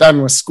wasn't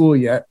done with school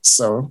yet.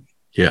 So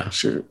yeah,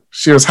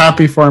 she was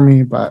happy for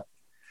me, but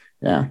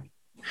yeah.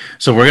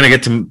 So we're going to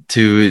get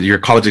to your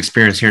college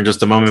experience here in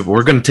just a moment, but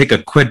we're going to take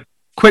a quick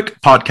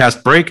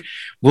podcast break.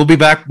 We'll be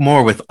back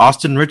more with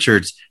Austin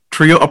Richards,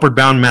 Trio Upward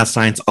Bound Math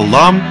Science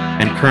alum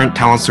and current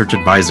Talent Search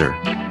Advisor.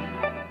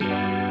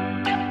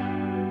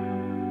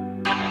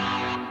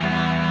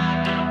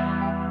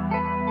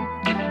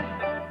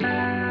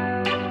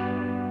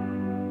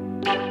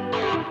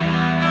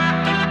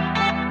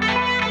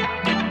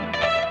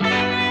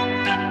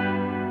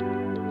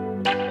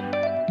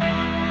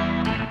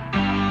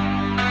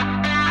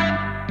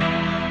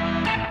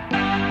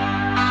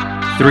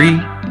 Three,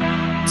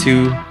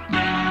 two,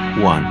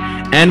 one.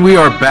 And we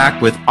are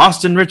back with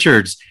Austin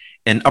Richards,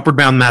 an Upward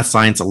Bound Math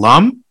Science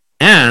alum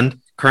and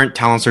current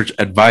Talent Search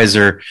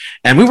Advisor.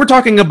 And we were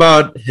talking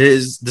about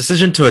his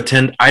decision to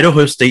attend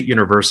Idaho State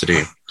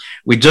University.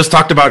 We just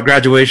talked about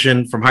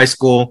graduation from high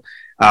school.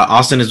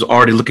 Austin is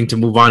already looking to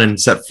move on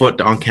and set foot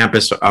on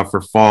campus for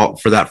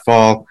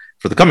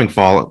the coming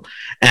fall.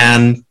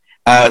 And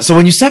so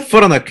when you set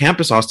foot on that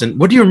campus, Austin,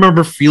 what do you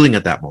remember feeling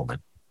at that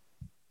moment?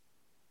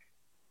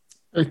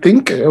 I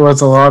think it was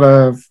a lot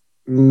of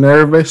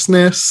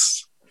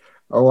nervousness,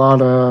 a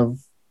lot of,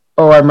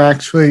 I'm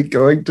actually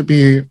going to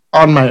be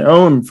on my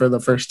own for the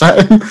first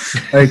time.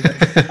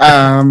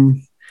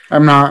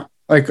 I'm not,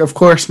 of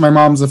course, my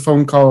mom's a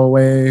phone call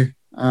away.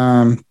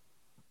 I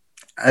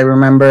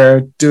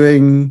remember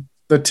doing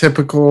the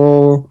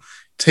typical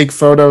take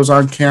photos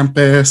on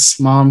campus.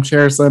 Mom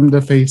shares them to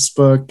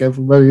Facebook.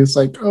 Everybody's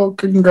like, oh,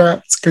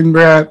 congrats. It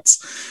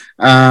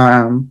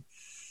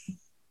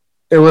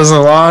was a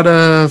lot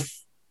of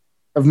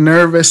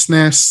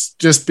nervousness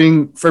just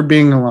being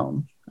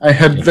alone. I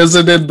had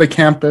visited the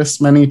campus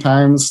many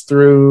times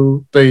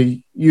through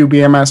the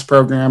UBMS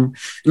program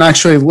and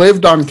actually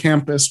lived on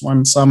campus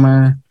one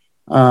summer.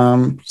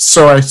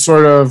 So I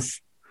sort of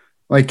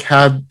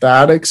had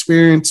that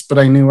experience, but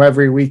I knew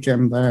every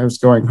weekend that I was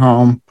going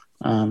home.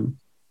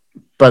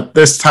 But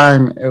this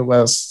time it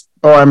was,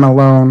 I'm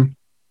alone.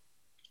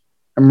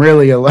 I'm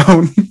really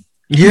alone.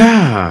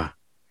 Yeah.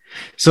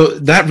 So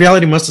that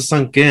reality must have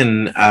sunk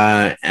in,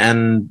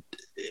 and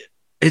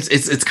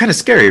it's kind of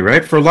scary,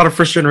 right? For a lot of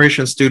first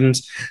generation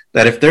students,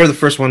 that if they're the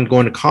first one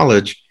going to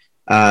college,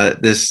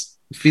 this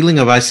feeling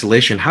of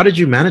isolation. How did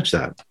you manage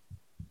that?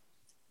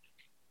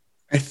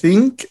 I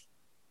think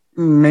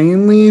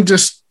mainly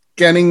just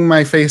getting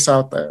my face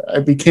out there. I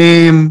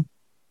became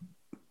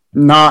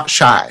not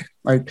shy.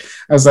 I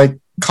was like,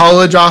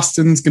 college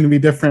Austin's going to be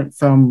different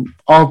from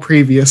all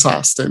previous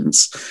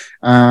Austins.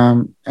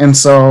 And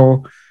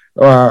so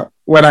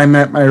when I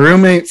met my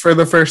roommate for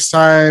the first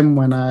time,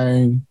 when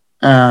I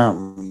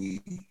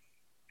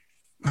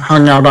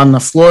hung out on the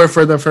floor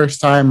for the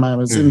first time, I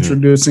was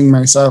introducing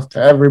myself to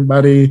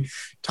everybody,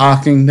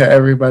 talking to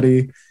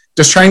everybody,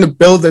 just trying to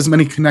build as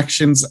many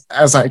connections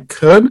as I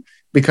could,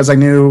 because I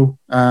knew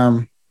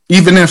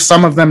even if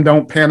some of them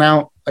don't pan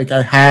out,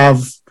 I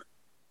have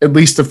at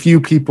least a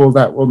few people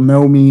that will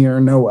know me or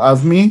know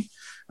of me.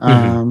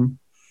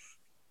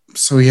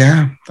 So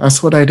yeah,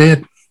 that's what I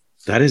did.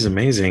 That is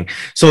amazing.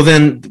 So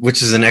then,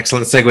 which is an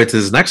excellent segue to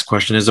this next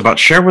question, is about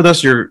share with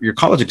us your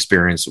college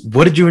experience.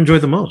 What did you enjoy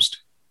the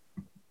most?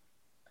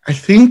 I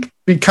think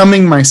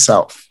becoming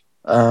myself.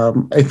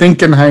 I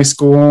think in high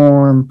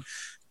school and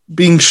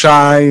being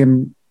shy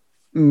and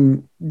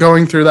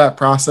going through that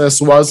process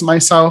was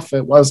myself.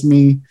 It was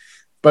me,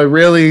 but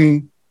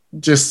really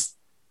just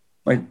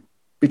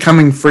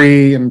becoming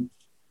free and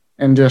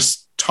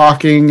just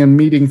talking and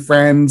meeting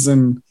friends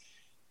and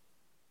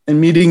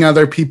meeting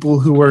other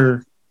people who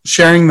were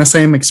sharing the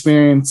same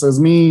experience as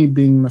me,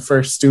 being the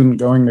first student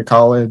going to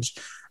college.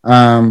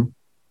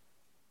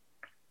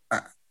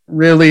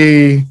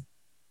 Really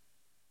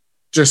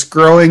just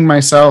growing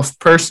myself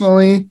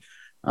personally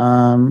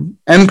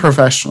and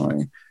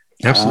professionally.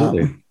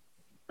 Absolutely.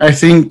 I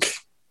think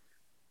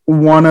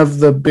one of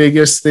the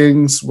biggest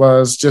things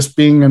was just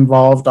being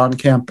involved on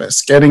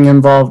campus, getting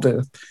involved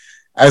with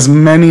as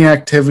many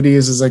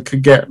activities as I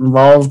could get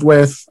involved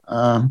with.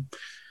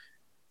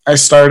 I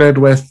started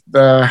with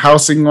the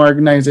housing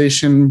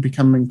organization,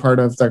 becoming part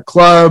of the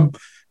club,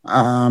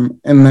 And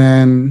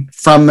then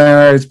from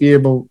there, I was be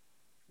able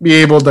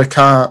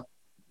to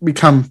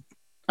become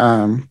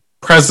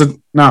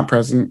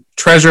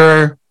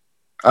treasurer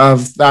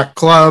of that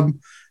club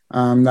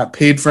that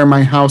paid for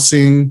my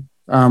housing,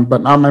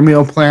 but not my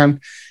meal plan.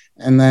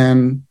 And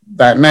then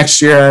that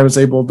next year, I was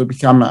able to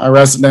become a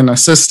resident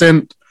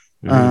assistant.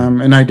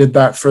 And I did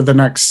that for the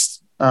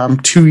next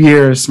 2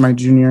 years, my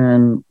junior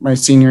and my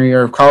senior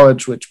year of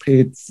college, which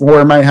paid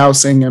for my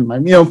housing and my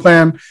meal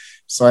plan.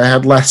 So I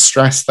had less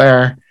stress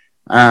there.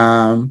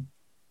 And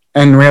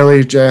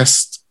really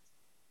just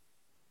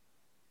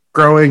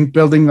growing,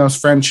 building those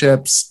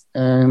friendships,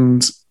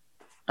 and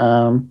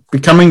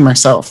becoming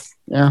myself.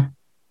 Yeah.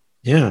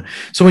 Yeah.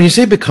 So when you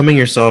say becoming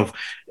yourself,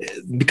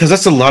 because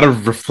that's a lot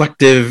of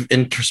reflective,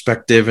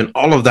 introspective, and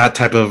all of that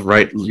type of,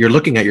 right, you're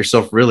looking at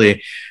yourself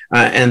really.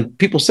 And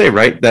people say,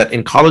 right, that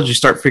in college you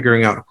start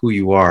figuring out who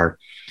you are.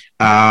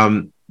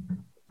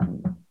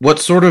 What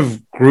sort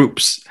of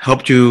groups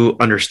helped you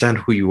understand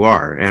who you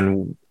are,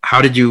 and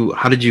how did you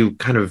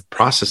kind of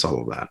process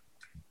all of that?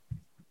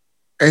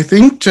 I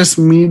think just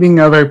meeting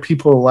other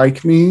people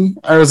like me,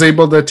 I was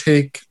able to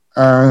take,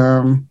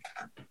 I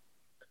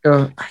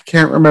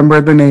can't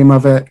remember the name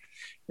of it.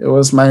 It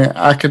was my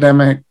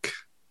academic,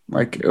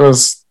 it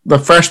was the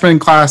freshman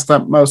class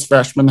that most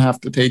freshmen have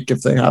to take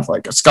if they have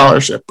like a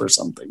scholarship or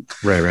something.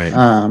 Right.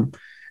 And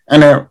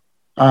it,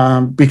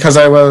 because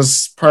I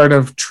was part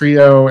of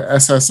Trio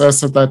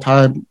SSS at that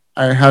time,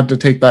 I had to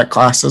take that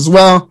class as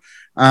well.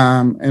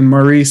 And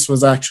Maurice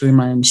was actually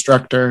my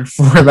instructor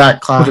for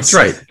that class. That's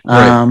right.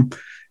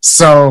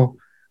 So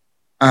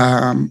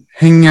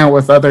hanging out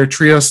with other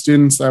Trio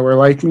students that were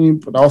like me,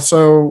 but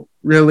also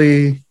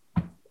really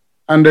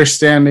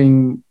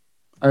understanding.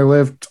 I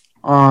lived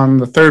on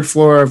the third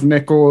floor of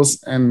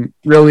Nichols and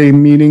really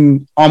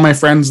meeting all my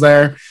friends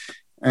there.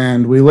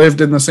 And we lived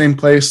in the same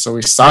place, so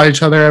we saw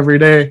each other every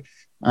day.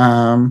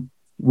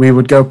 We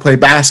would go play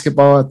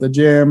basketball at the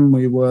gym.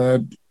 We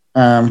would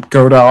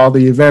go to all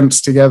the events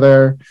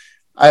together.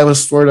 I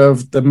was sort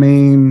of the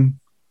main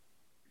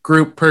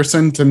group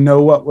person to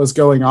know what was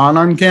going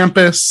on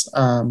campus,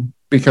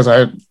 because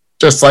I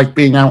just like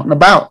being out and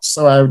about.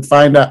 So I would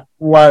find out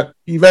what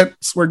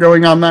events were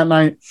going on that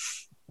night,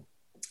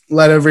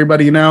 let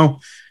everybody know,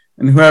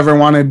 and whoever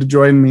wanted to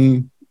join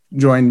me,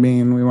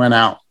 and we went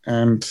out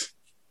and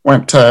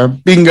went to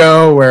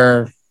bingo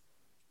or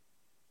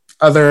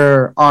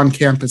other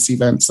on-campus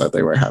events that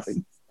they were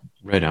having.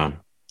 Right on.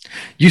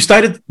 You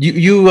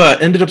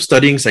ended up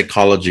studying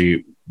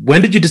psychology.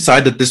 When did you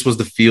decide that this was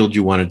the field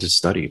you wanted to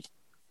study?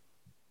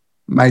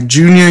 My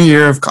junior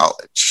year of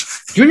college.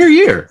 Junior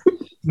year?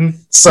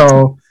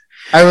 So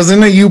I was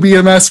in a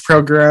UBMS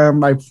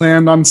program. I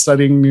planned on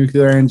studying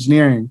nuclear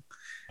engineering.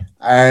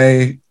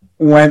 I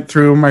went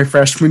through my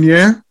freshman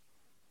year,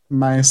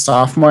 my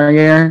sophomore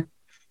year,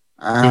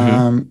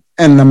 and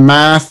the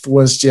math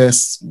was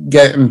just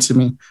getting to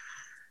me.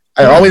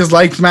 I always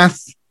liked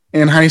math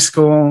in high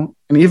school,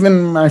 and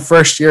even my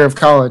first year of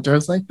college, I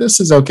was like, this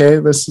is okay.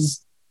 This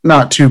is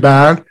not too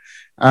bad.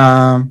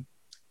 And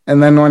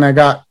then when I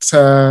got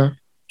to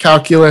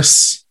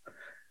calculus,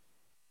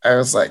 I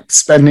was like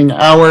spending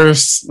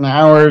hours and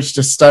hours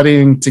just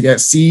studying to get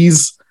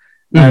C's.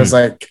 I was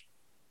like,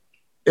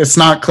 it's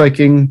not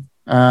clicking.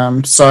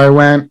 So I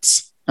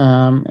went,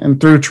 and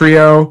through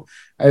Trio,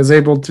 I was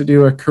able to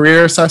do a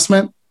career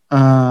assessment.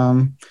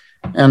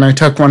 And I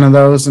took one of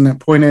those, and it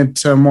pointed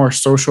to a more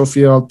social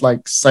field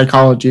like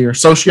psychology or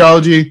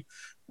sociology.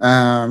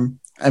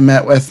 I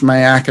met with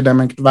my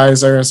academic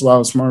advisor as well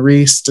as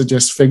Maurice to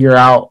just figure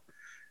out,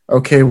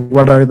 okay,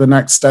 what are the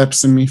next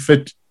steps in me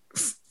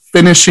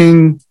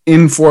finishing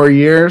in 4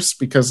 years,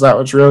 because that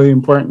was really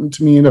important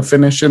to me to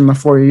finish in the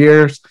 4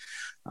 years.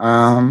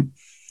 And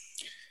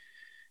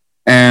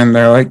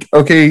they're like,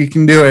 okay, you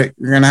can do it.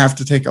 You're going to have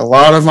to take a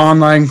lot of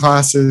online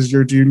classes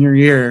your junior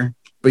year,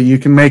 but you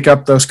can make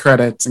up those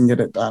credits and get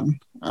it done.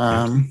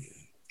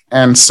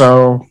 And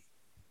so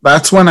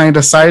that's when I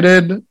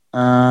decided.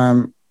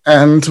 And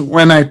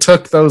when I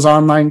took those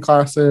online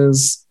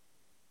classes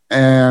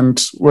and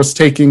was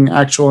taking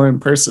actual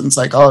in-person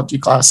psychology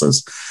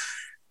classes,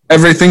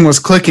 everything was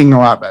clicking a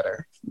lot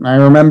better. And I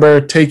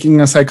remember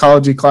taking a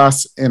psychology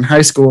class in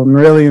high school and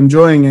really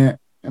enjoying it.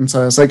 And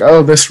so I was like,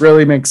 oh, this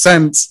really makes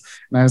sense.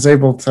 And I was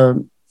able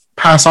to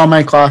pass all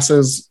my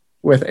classes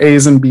with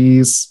A's and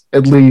B's,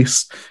 at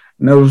least.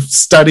 No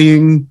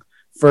studying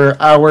for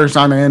hours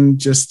on end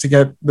just to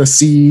get the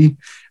C.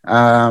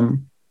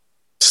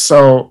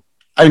 So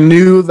I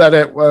knew that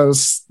it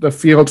was the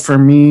field for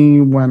me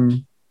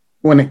when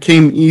it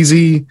came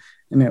easy,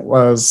 and it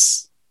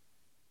was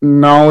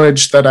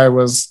knowledge that I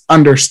was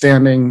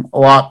understanding a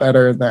lot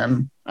better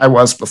than I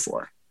was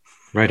before.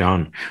 Right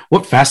on.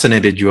 What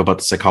fascinated you about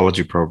the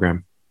psychology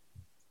program?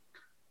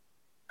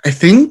 I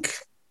think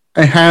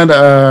I had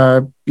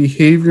a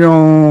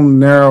behavioral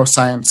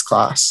neuroscience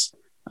class.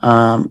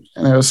 And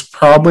it was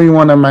probably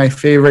one of my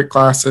favorite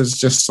classes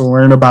just to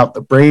learn about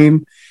the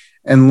brain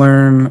and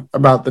learn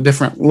about the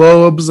different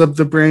lobes of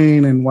the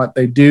brain and what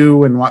they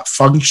do and what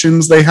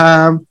functions they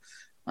have.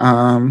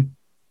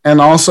 and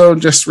also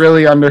just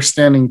really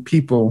understanding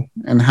people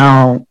and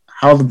how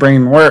the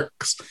brain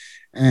works,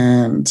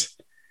 and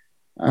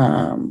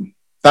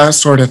that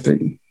sort of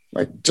thing.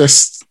 Like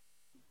just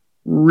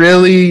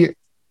really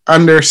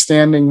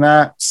understanding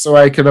that so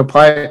I could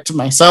apply it to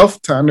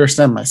myself to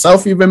understand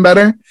myself even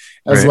better,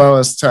 as well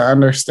as to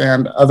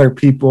understand other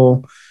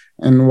people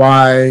and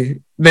why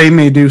they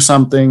may do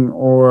something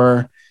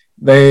or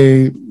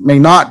they may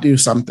not do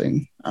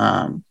something.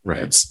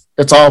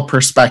 It's all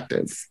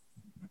perspective.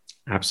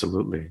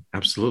 Absolutely.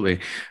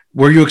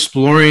 Were you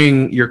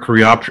exploring your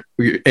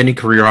any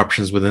career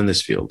options within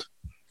this field?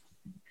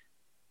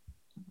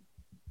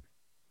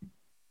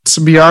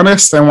 To be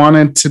honest, I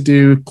wanted to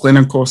do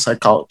clinical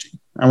psychology.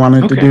 I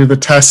wanted to do the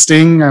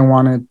testing. I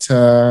wanted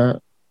to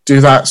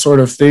do that sort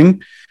of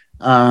thing.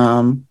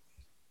 But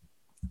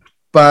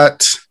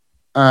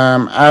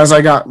as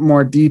I got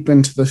more deep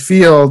into the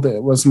field,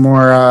 it was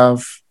more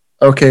of,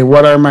 okay,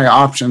 what are my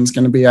options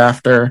going to be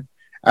after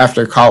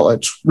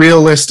college?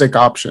 Realistic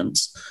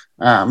options.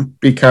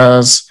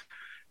 Because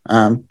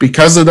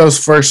of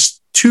those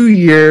first 2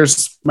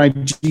 years, my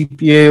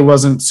GPA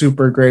wasn't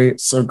super great.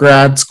 So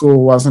grad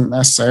school wasn't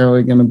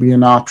necessarily going to be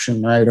an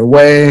option right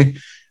away.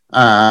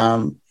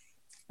 And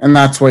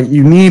that's what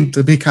you need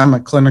to become a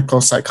clinical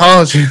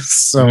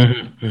psychologist. So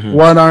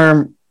what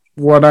are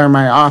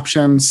my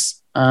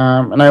options?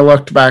 And I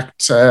looked back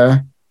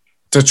to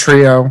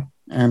TRIO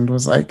and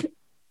was like,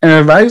 an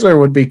advisor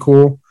would be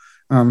cool.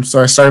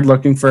 So I started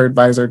looking for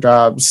advisor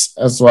jobs,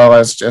 as well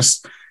as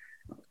just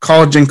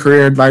college and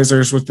career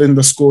advisors within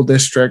the school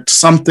district,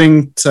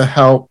 something to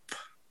help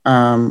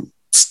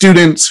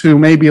students who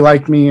may be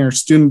like me, or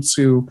students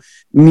who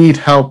need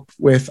help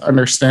with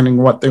understanding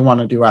what they want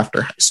to do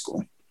after high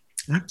school.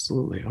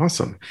 Absolutely.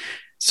 Awesome.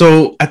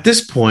 So at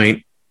this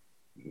point,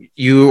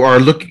 you're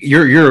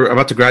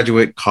about to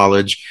graduate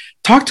college.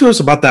 Talk to us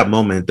about that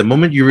moment, the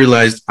moment you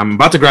realized, I'm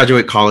about to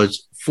graduate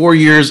college, 4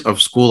 years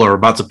of school are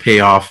about to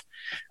pay off.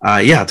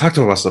 Talk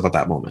to us about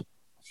that moment.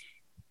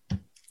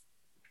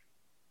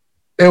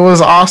 It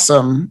was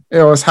awesome.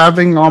 It was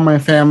having all my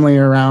family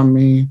around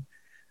me.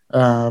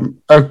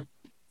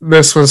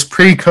 This was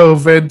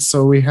pre-COVID,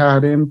 so we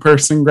had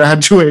in-person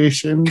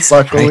graduations,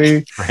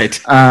 luckily.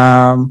 Right.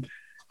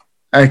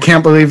 I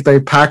can't believe they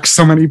packed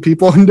so many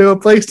people into a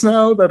place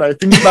now that I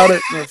think about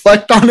it and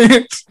reflect on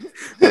it.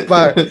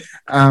 But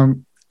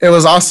it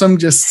was awesome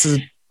just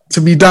to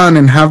be done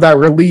and have that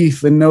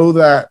relief and know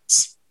that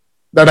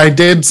I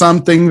did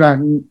something that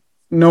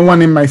no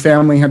one in my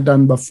family had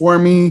done before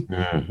me.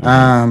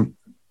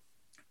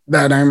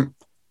 That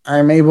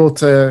I'm able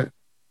to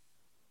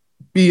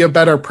be a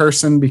better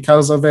person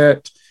because of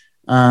it.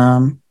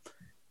 And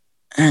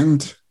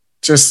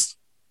just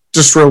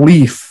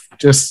relief.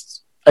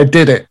 I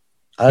did it.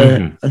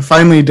 I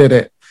finally did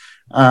it.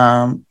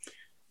 I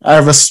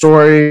have a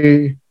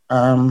story.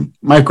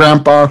 My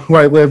grandpa, who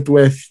I lived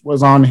with,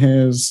 was on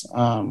his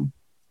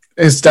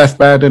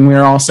deathbed, and we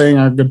were all saying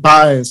our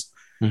goodbyes.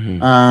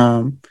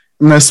 And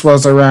this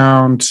was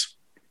around,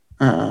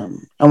 I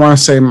want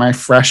to say my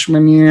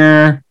freshman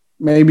year,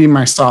 maybe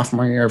my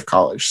sophomore year of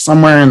college,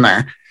 somewhere in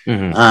there.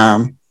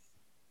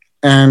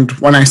 And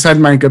when I said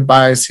my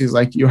goodbyes, he's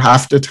like, you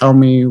have to tell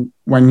me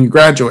when you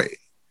graduate.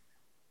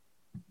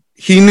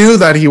 He knew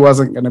that he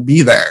wasn't going to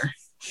be there.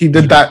 He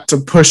did that to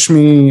push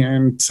me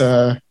and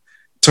to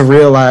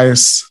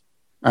realize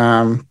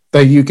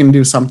that you can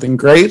do something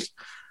great.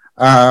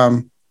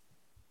 And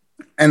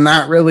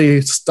that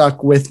really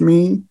stuck with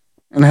me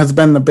and has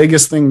been the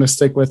biggest thing to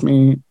stick with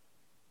me.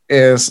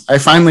 Is I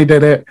finally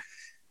did it.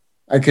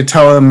 I could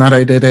tell him that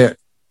I did it.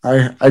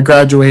 I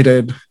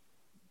graduated.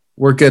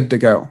 We're good to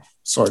go,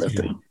 sort of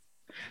thing.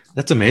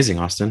 That's amazing,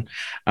 Austin.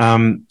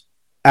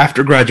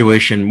 After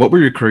graduation, what were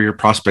your career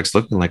prospects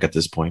looking like at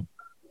this point?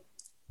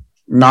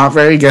 Not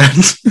very good.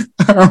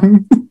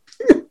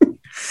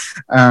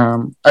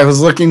 I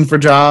was looking for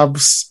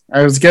jobs.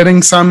 I was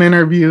getting some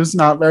interviews,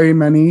 not very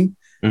many.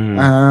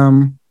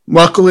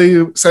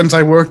 Luckily, since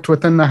I worked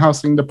within the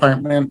housing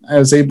department, I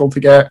was able to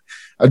get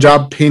a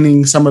job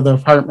painting some of the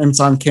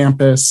apartments on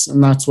campus,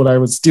 and that's what I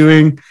was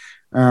doing.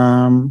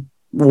 In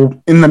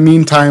the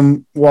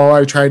meantime, while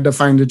I tried to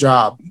find a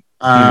job.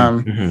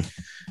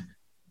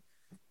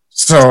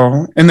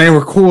 So, and they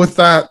were cool with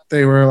that.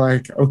 They were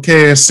like,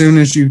 okay, as soon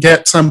as you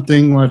get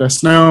something, let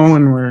us know,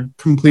 and we're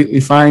completely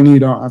fine. You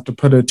don't have to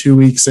put a 2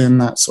 weeks in,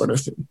 that sort of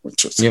thing,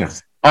 which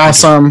is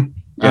awesome.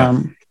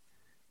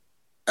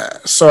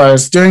 So I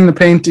was doing the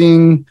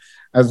painting.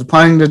 I was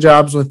applying to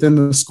jobs within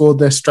the school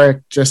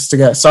district just to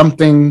get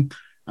something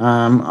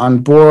on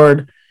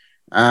board.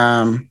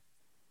 I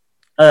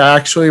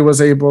actually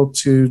was able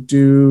to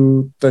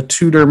do the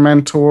tutor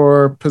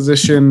mentor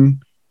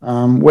position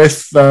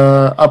with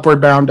the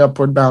Upward Bound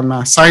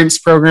Math Science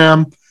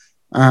program.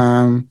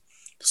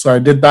 So I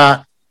did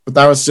that, but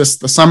that was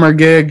just the summer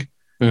gig.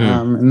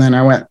 And then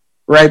I went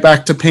right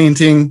back to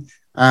painting.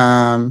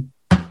 And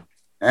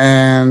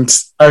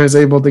I was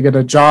able to get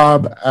a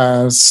job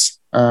as,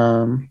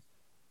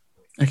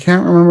 I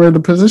can't remember the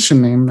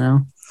position name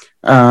now.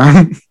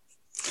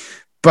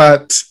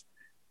 But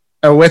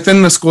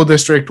within the school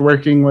district,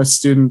 working with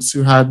students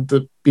who had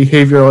the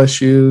behavioral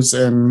issues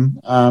and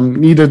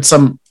needed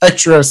some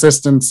extra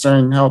assistance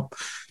during help,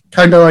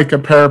 kind of like a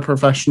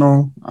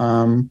paraprofessional,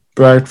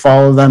 but I'd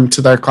follow them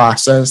to their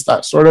classes,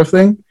 that sort of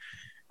thing.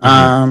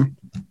 And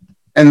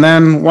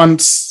then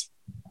once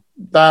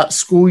that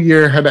school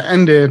year had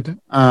ended,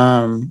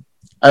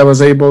 I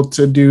was able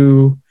to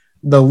do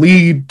the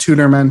lead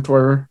tutor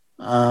mentor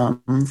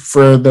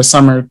for the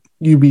summer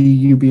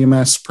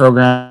UBMS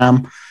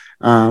program.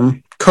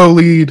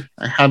 Co-lead,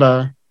 I had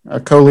a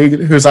co-lead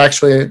who's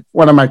actually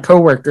one of my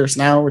co-workers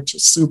now, which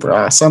is super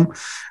awesome.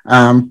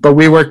 But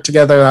we worked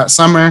together that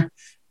summer.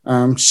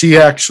 She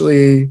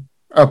actually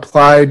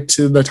applied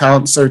to the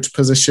talent search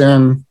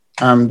position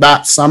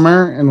that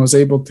summer and was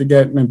able to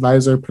get an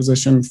advisor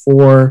position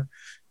for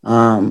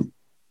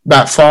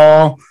that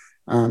fall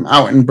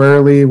out in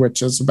Burley,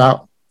 which is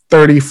about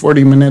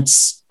 30-40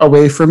 minutes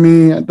away from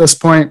me at this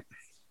point.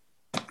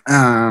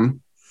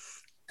 And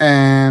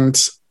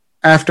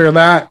after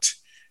that,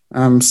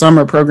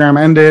 summer program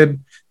ended.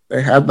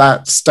 They had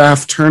that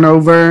staff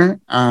turnover,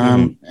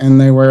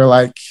 and they were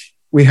like,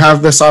 we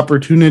have this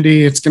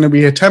opportunity. It's going to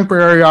be a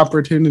temporary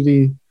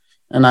opportunity.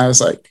 And I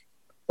was like,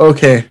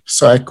 okay.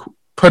 So I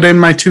put in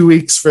my 2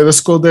 weeks for the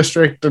school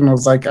district and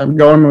was like, I'm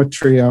going with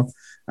Trio.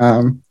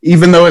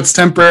 Even though it's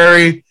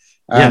temporary,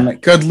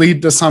 it could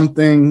lead to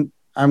something.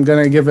 I'm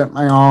going to give it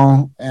my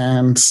all,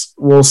 and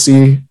we'll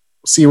see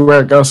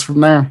where it goes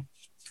from there.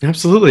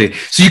 Absolutely.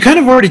 So you kind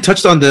of already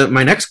touched on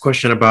my next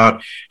question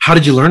about how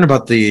did you learn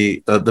about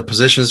the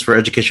positions for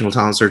educational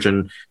talent search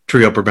and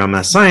Trio program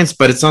math science,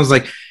 but it sounds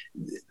like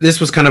this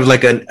was kind of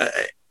like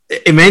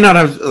it may not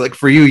have, like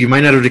for you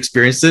might not have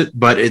experienced it,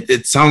 but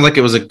it sounds like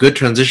it was a good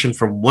transition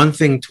from one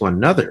thing to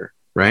another,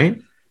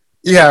 right?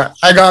 Yeah,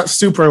 I got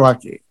super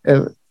lucky.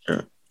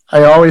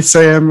 I always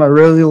say I'm a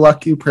really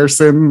lucky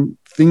person.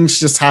 Things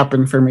just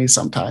happen for me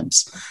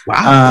sometimes. Wow,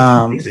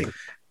 that's amazing.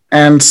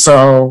 And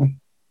so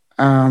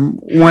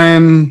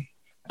when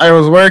I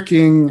was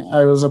working,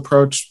 I was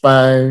approached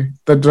by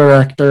the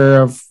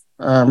director of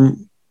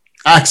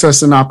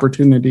Access and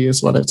Opportunity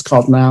is what it's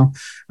called now,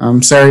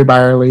 Sari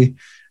Byerly.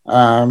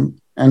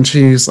 And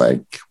she's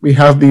like, we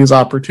have these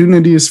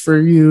opportunities for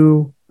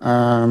you.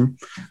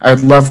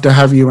 I'd love to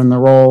have you in the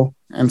role.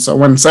 And so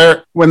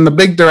when the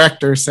big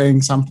director is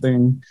saying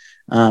something,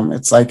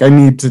 it's like, I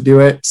need to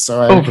do it.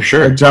 So for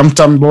sure. I jumped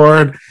on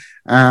board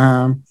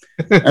and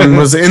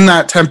was in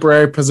that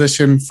temporary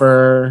position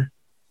for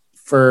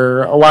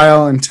a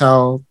while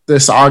until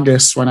this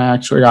August when I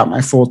actually got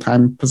my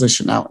full-time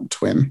position out in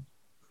Twin.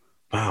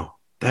 Wow,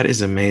 that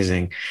is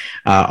amazing.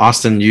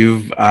 Austin,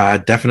 you've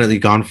definitely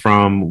gone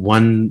from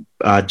one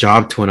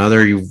job to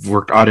another. You've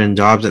worked odd end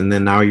jobs, and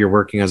then now you're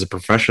working as a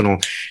professional.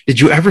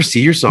 Did you ever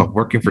see yourself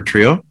working for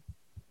Trio?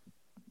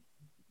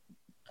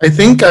 I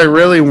think I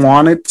really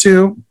wanted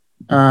to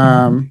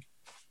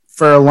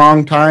for a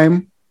long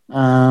time.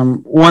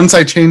 Once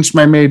I changed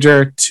my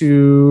major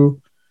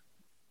to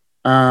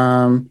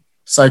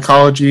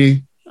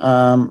psychology,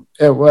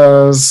 it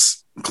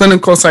was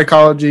clinical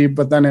psychology,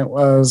 but then it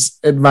was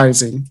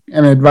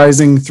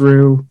advising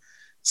through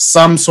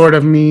some sort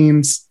of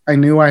means. I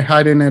knew I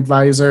had an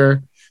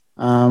advisor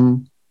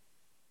in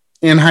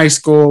high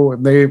school.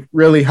 They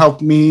really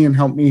helped me and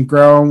helped me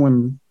grow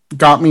and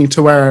got me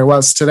to where I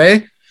was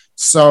today.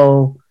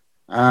 So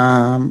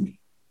that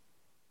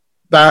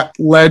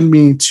led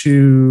me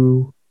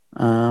to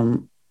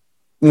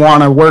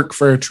want to work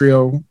for a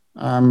Trio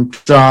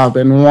job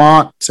and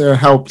want to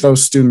help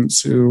those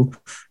students who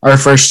are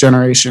first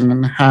generation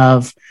and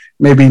have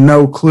maybe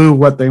no clue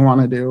what they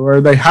want to do, or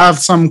they have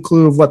some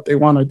clue of what they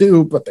want to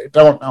do, but they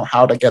don't know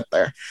how to get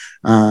there,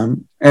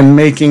 and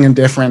making a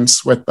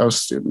difference with those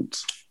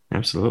students.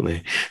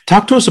 Absolutely.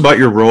 Talk to us about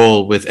your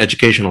role with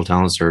Educational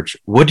Talent Search.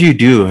 What do you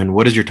do and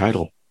what is your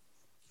title?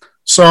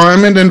 So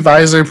I'm an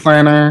advisor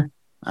planner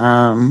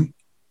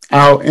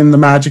out in the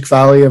Magic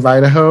Valley of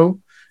Idaho.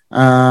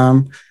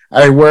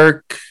 I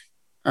work,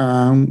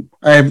 I'm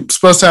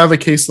supposed to have a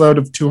caseload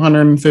of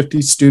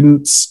 250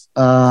 students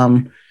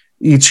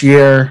each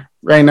year.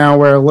 Right now,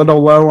 we're a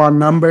little low on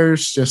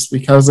numbers just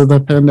because of the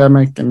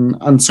pandemic and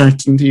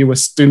uncertainty with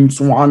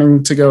students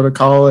wanting to go to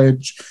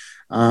college.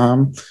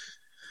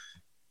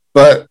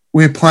 But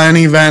we plan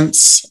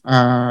events,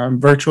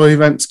 virtual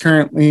events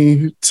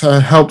currently to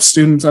help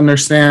students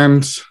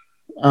understand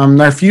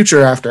their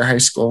future after high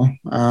school,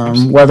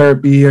 whether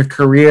it be a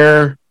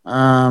career,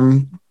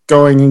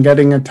 going and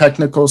getting a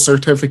technical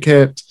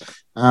certificate,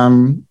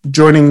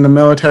 joining the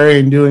military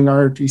and doing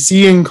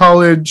ROTC in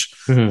college,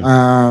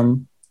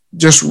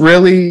 just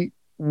really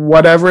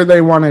whatever they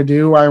want to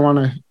do. I want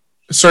to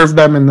serve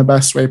them in the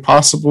best way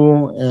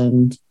possible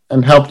and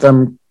help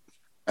them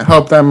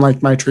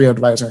like my Trio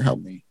advisor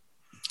helped me.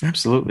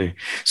 Absolutely.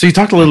 So you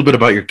talked a little bit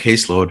about your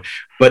caseload,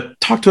 but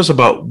talk to us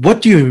about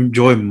what do you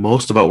enjoy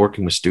most about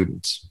working with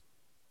students?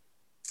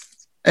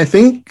 I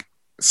think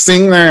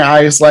seeing their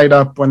eyes light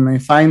up when they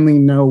finally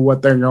know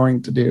what they're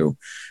going to do,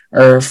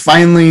 or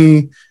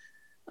finally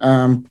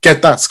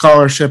get that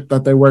scholarship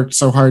that they worked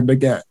so hard to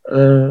get,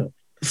 or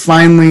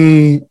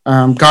finally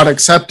got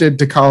accepted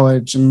to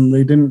college, and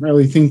they didn't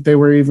really think they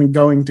were even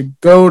going to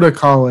go to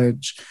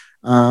college.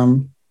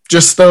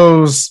 Just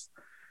those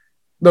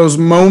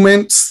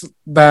moments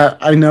that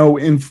I know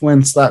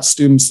influence that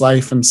student's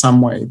life in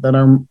some way, that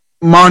are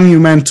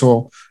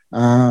monumental,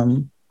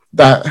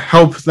 that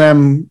help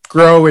them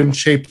grow and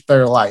shape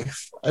their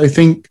life. I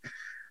think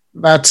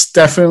that's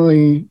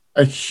definitely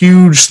a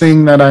huge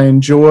thing that I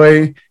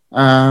enjoy,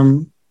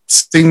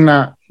 seeing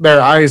that their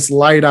eyes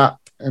light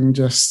up, and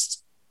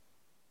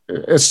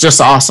it's just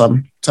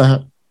awesome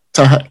to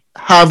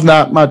have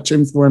that much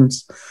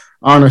influence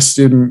on a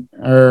student,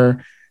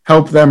 or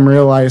help them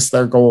realize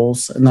their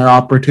goals and their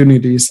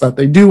opportunities that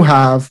they do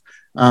have,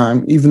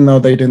 even though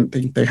they didn't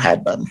think they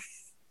had them.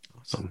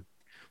 Awesome.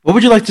 What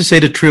would you like to say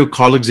to TRIO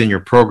colleagues in your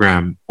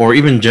program, or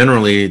even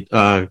generally,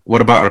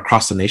 what about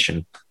across the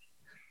nation?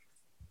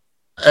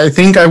 I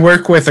think I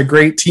work with a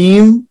great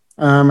team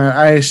at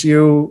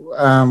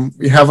ISU.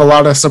 We have a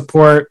lot of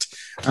support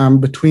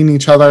between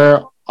each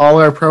other,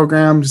 all our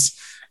programs,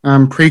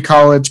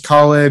 pre-college,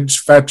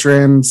 college,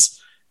 veterans,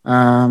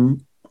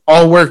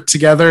 all work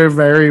together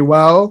very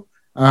well.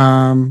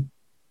 I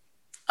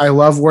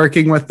love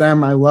working with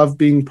them. I love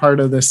being part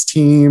of this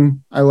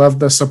team. I love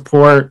the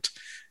support.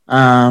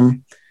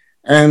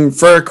 And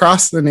for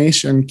across the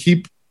nation,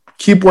 keep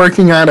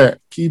working at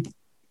it.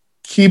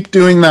 Keep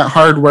doing that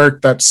hard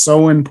work that's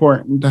so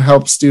important to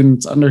help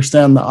students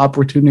understand the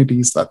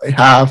opportunities that they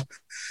have.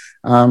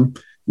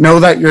 Know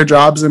that your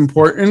job's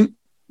important,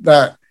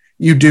 that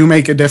you do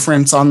make a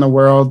difference on the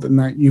world, and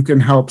that you can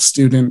help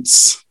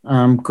students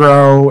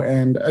grow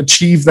and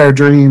achieve their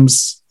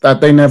dreams that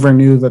they never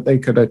knew that they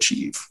could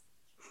achieve.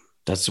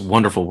 That's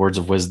wonderful words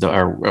of wisdom,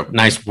 or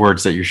nice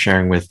words that you're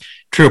sharing with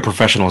TRIO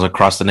professionals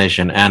across the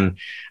nation. And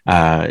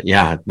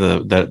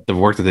the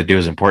work that they do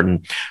is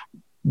important.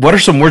 What are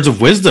some words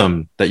of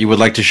wisdom that you would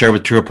like to share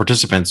with TRIO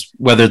participants,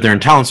 whether they're in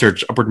Talent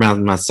Search, Upward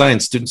Bound Math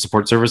Science, Student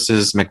Support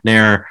Services,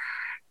 McNair,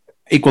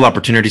 Equal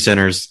Opportunity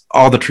Centers,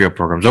 all the TRIO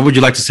programs? What would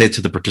you like to say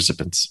to the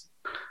participants?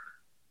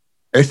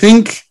 I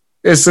think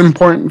it's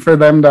important for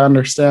them to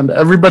understand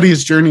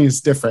everybody's journey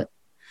is different,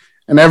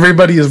 and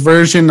everybody's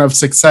version of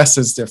success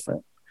is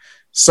different.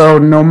 So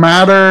no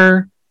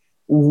matter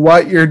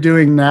what you're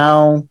doing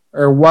now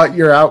or what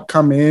your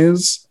outcome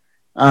is,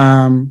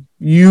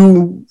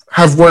 you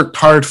have worked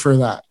hard for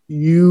that.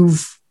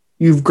 You've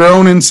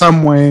grown in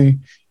some way.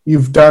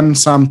 You've done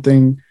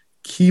something.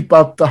 Keep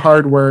up the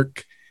hard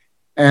work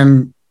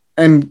and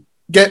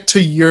get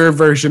to your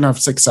version of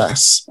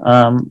success.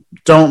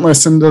 Don't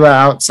listen to the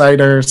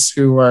outsiders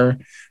who are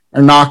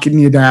knocking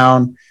you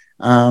down.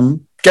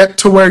 Get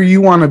to where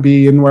you want to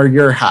be and where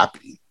you're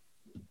happy.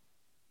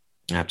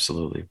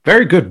 Absolutely.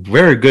 Very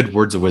good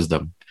words of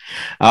wisdom.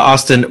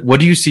 Austin, what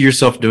do you see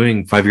yourself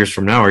doing 5 years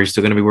from now? Are you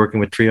still going to be working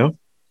with TRIO?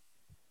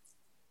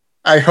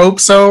 I hope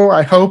so.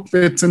 I hope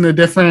it's in a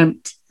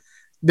different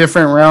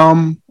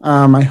realm.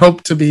 I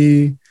hope to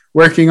be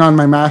working on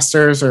my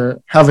master's,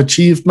 or have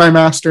achieved my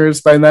master's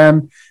by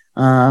then.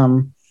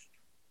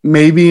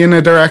 Maybe in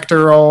a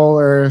director role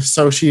or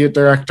associate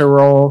director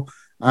role.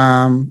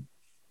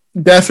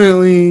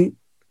 Definitely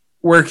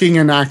working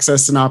in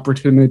access and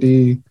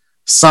opportunity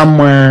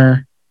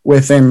somewhere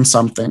within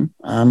something.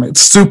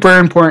 It's super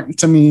important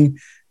to me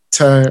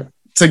to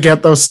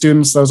get those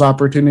students those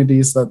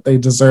opportunities that they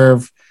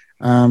deserve,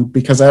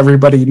 because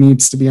everybody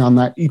needs to be on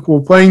that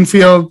equal playing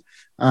field.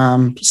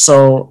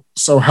 So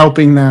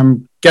helping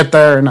them get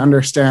there and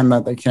understand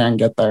that they can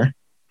get there.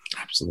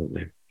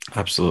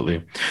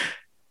 Absolutely.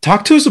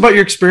 Talk to us about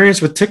your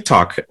experience with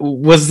TikTok.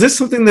 Was this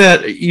something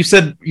that you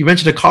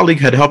mentioned a colleague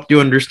had helped you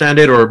understand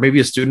it, or maybe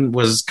a student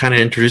was kind of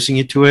introducing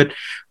you to it?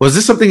 Was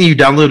this something you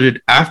downloaded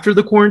after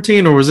the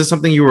quarantine, or was this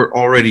something you were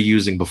already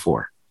using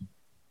before?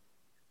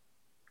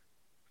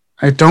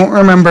 I don't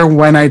remember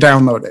when I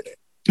downloaded it.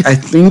 I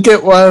think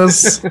it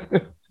was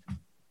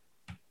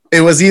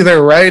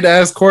either right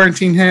as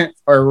quarantine hit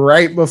or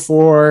right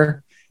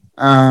before.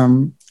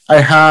 I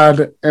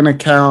had an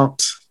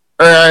account,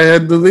 or I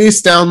had at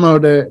least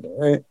downloaded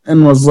it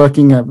and was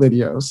looking at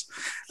videos.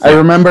 I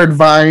remembered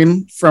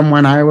Vine from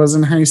when I was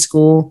in high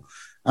school.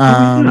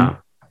 And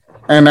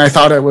I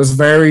thought it was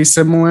very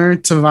similar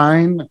to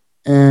Vine.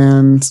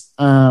 And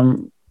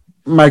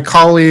my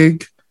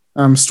colleague,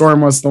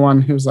 Storm, was the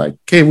one who was like,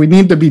 okay, we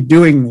need to be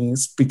doing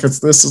these because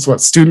this is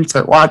what students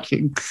are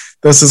watching.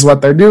 This is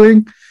what they're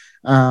doing.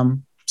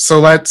 So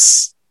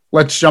let's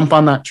jump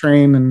on that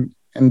train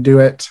and do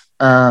it.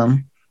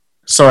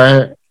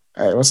 So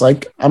I was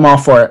like, I'm all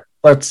for it.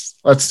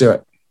 Let's do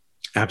it.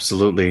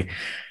 Absolutely.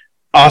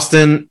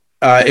 Austin,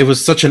 it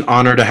was such an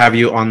honor to have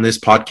you on this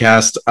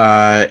podcast.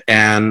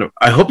 And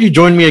I hope you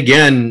join me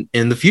again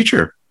in the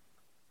future.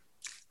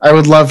 I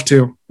would love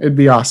to. It'd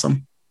be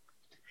awesome.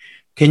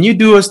 Can you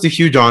do us the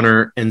huge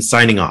honor in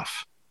signing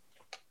off?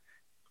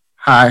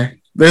 Hi,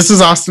 this is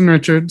Austin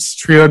Richards,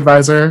 TRIO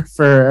advisor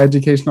for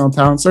Educational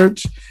Talent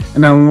Search,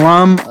 an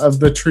alum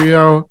of the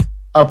TRIO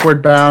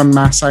Upward Bound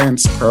Math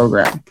Science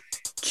program.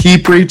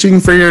 Keep reaching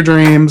for your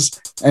dreams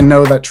and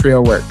know that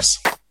TRIO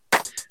works.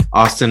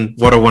 Austin,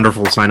 what a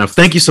wonderful sign off.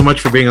 Thank you so much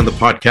for being on the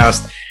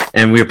podcast,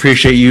 and we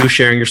appreciate you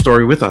sharing your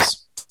story with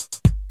us.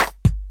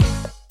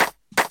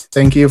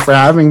 Thank you for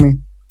having me.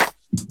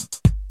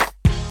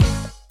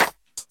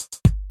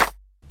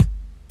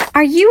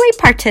 Are you a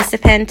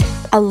participant,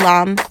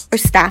 alum, or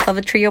staff of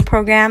a TRIO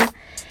program?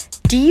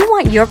 Do you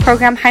want your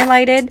program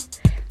highlighted?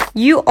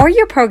 You or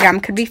your program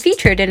could be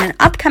featured in an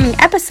upcoming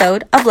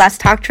episode of Let's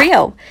Talk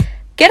TRIO.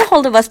 Get a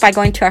hold of us by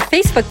going to our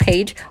Facebook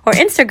page or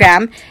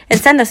Instagram and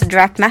send us a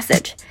direct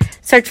message.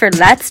 Search for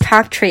Let's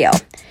Talk TRIO.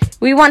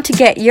 We want to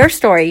get your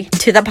story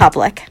to the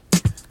public.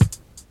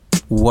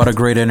 What a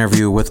great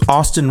interview with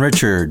Austin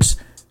Richards,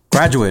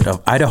 graduate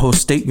of Idaho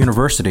State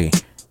University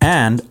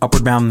and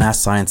Upward Bound Math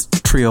Science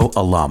TRIO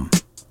alum.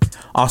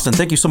 Austin,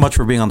 thank you so much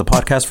for being on the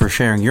podcast, for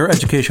sharing your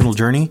educational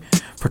journey,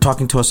 for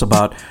talking to us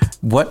about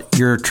what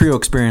your TRIO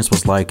experience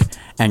was like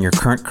and your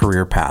current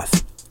career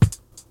path.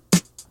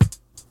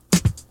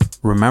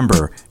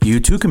 Remember, you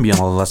too can be on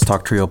the Let's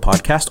Talk TRIO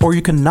podcast, or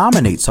you can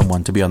nominate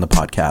someone to be on the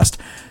podcast.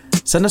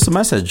 Send us a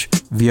message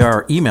via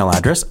our email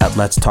address at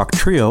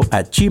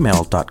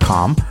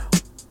letstalktrio@gmail.com.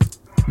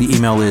 The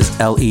email is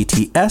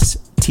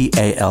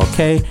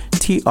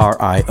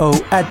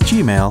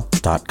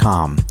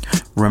letstalktrio@gmail.com.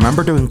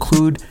 Remember to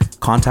include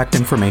contact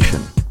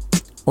information.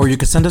 Or you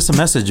can send us a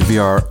message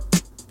via our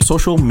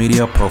social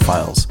media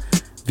profiles,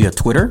 via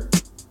Twitter,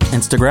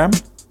 Instagram,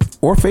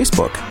 or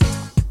Facebook.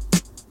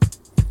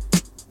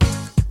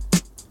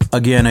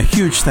 Again, a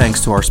huge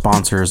thanks to our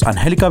sponsors,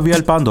 Angelica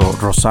Villalpando,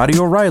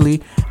 Rosario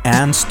Riley,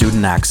 and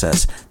Student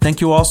Access. Thank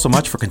you all so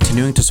much for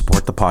continuing to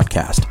support the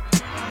podcast.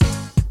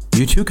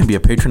 You too can be a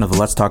patron of the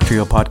Let's Talk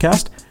TRIO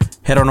podcast.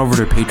 Head on over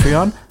to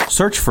Patreon,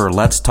 search for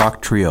Let's Talk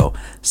TRIO.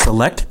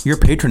 Select your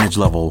patronage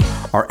level.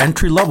 Our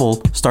entry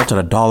level starts at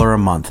 $1 a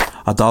month.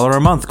 $1 a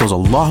month goes a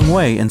long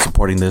way in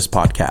supporting this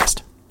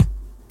podcast.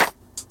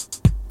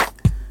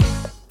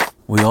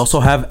 We also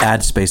have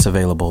ad space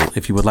available.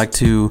 If you would like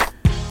to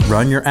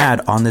run your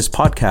ad on this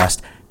podcast,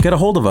 get a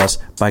hold of us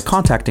by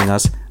contacting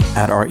us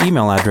at our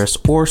email address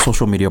or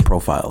social media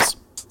profiles.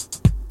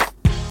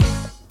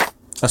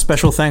 A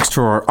special thanks to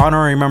our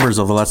honorary members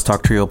of the Let's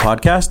Talk TRIO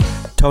podcast,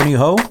 Tony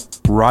Ho,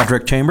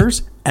 Roderick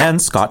Chambers, and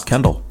Scott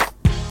Kendall.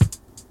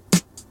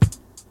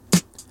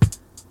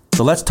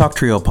 The Let's Talk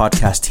TRIO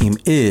podcast team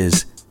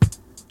is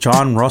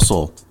John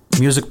Russell,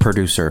 music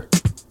producer,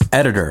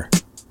 editor,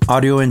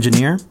 audio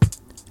engineer,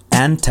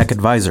 and tech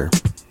advisor.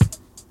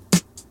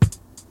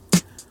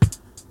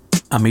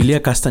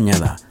 Amelia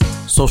Castañeda,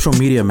 social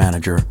media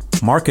manager,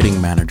 marketing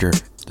manager,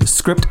 the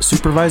script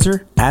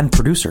supervisor, and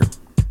producer.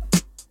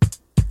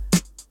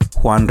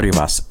 Juan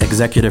Rivas,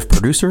 executive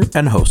producer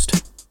and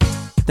host.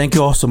 Thank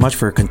you all so much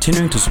for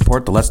continuing to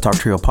support the Let's Talk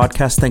TRIO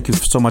podcast. Thank you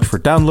so much for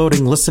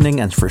downloading,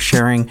 listening, and for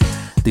sharing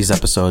these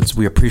episodes.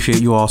 We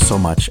appreciate you all so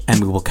much,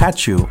 and we will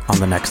catch you on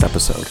the next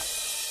episode.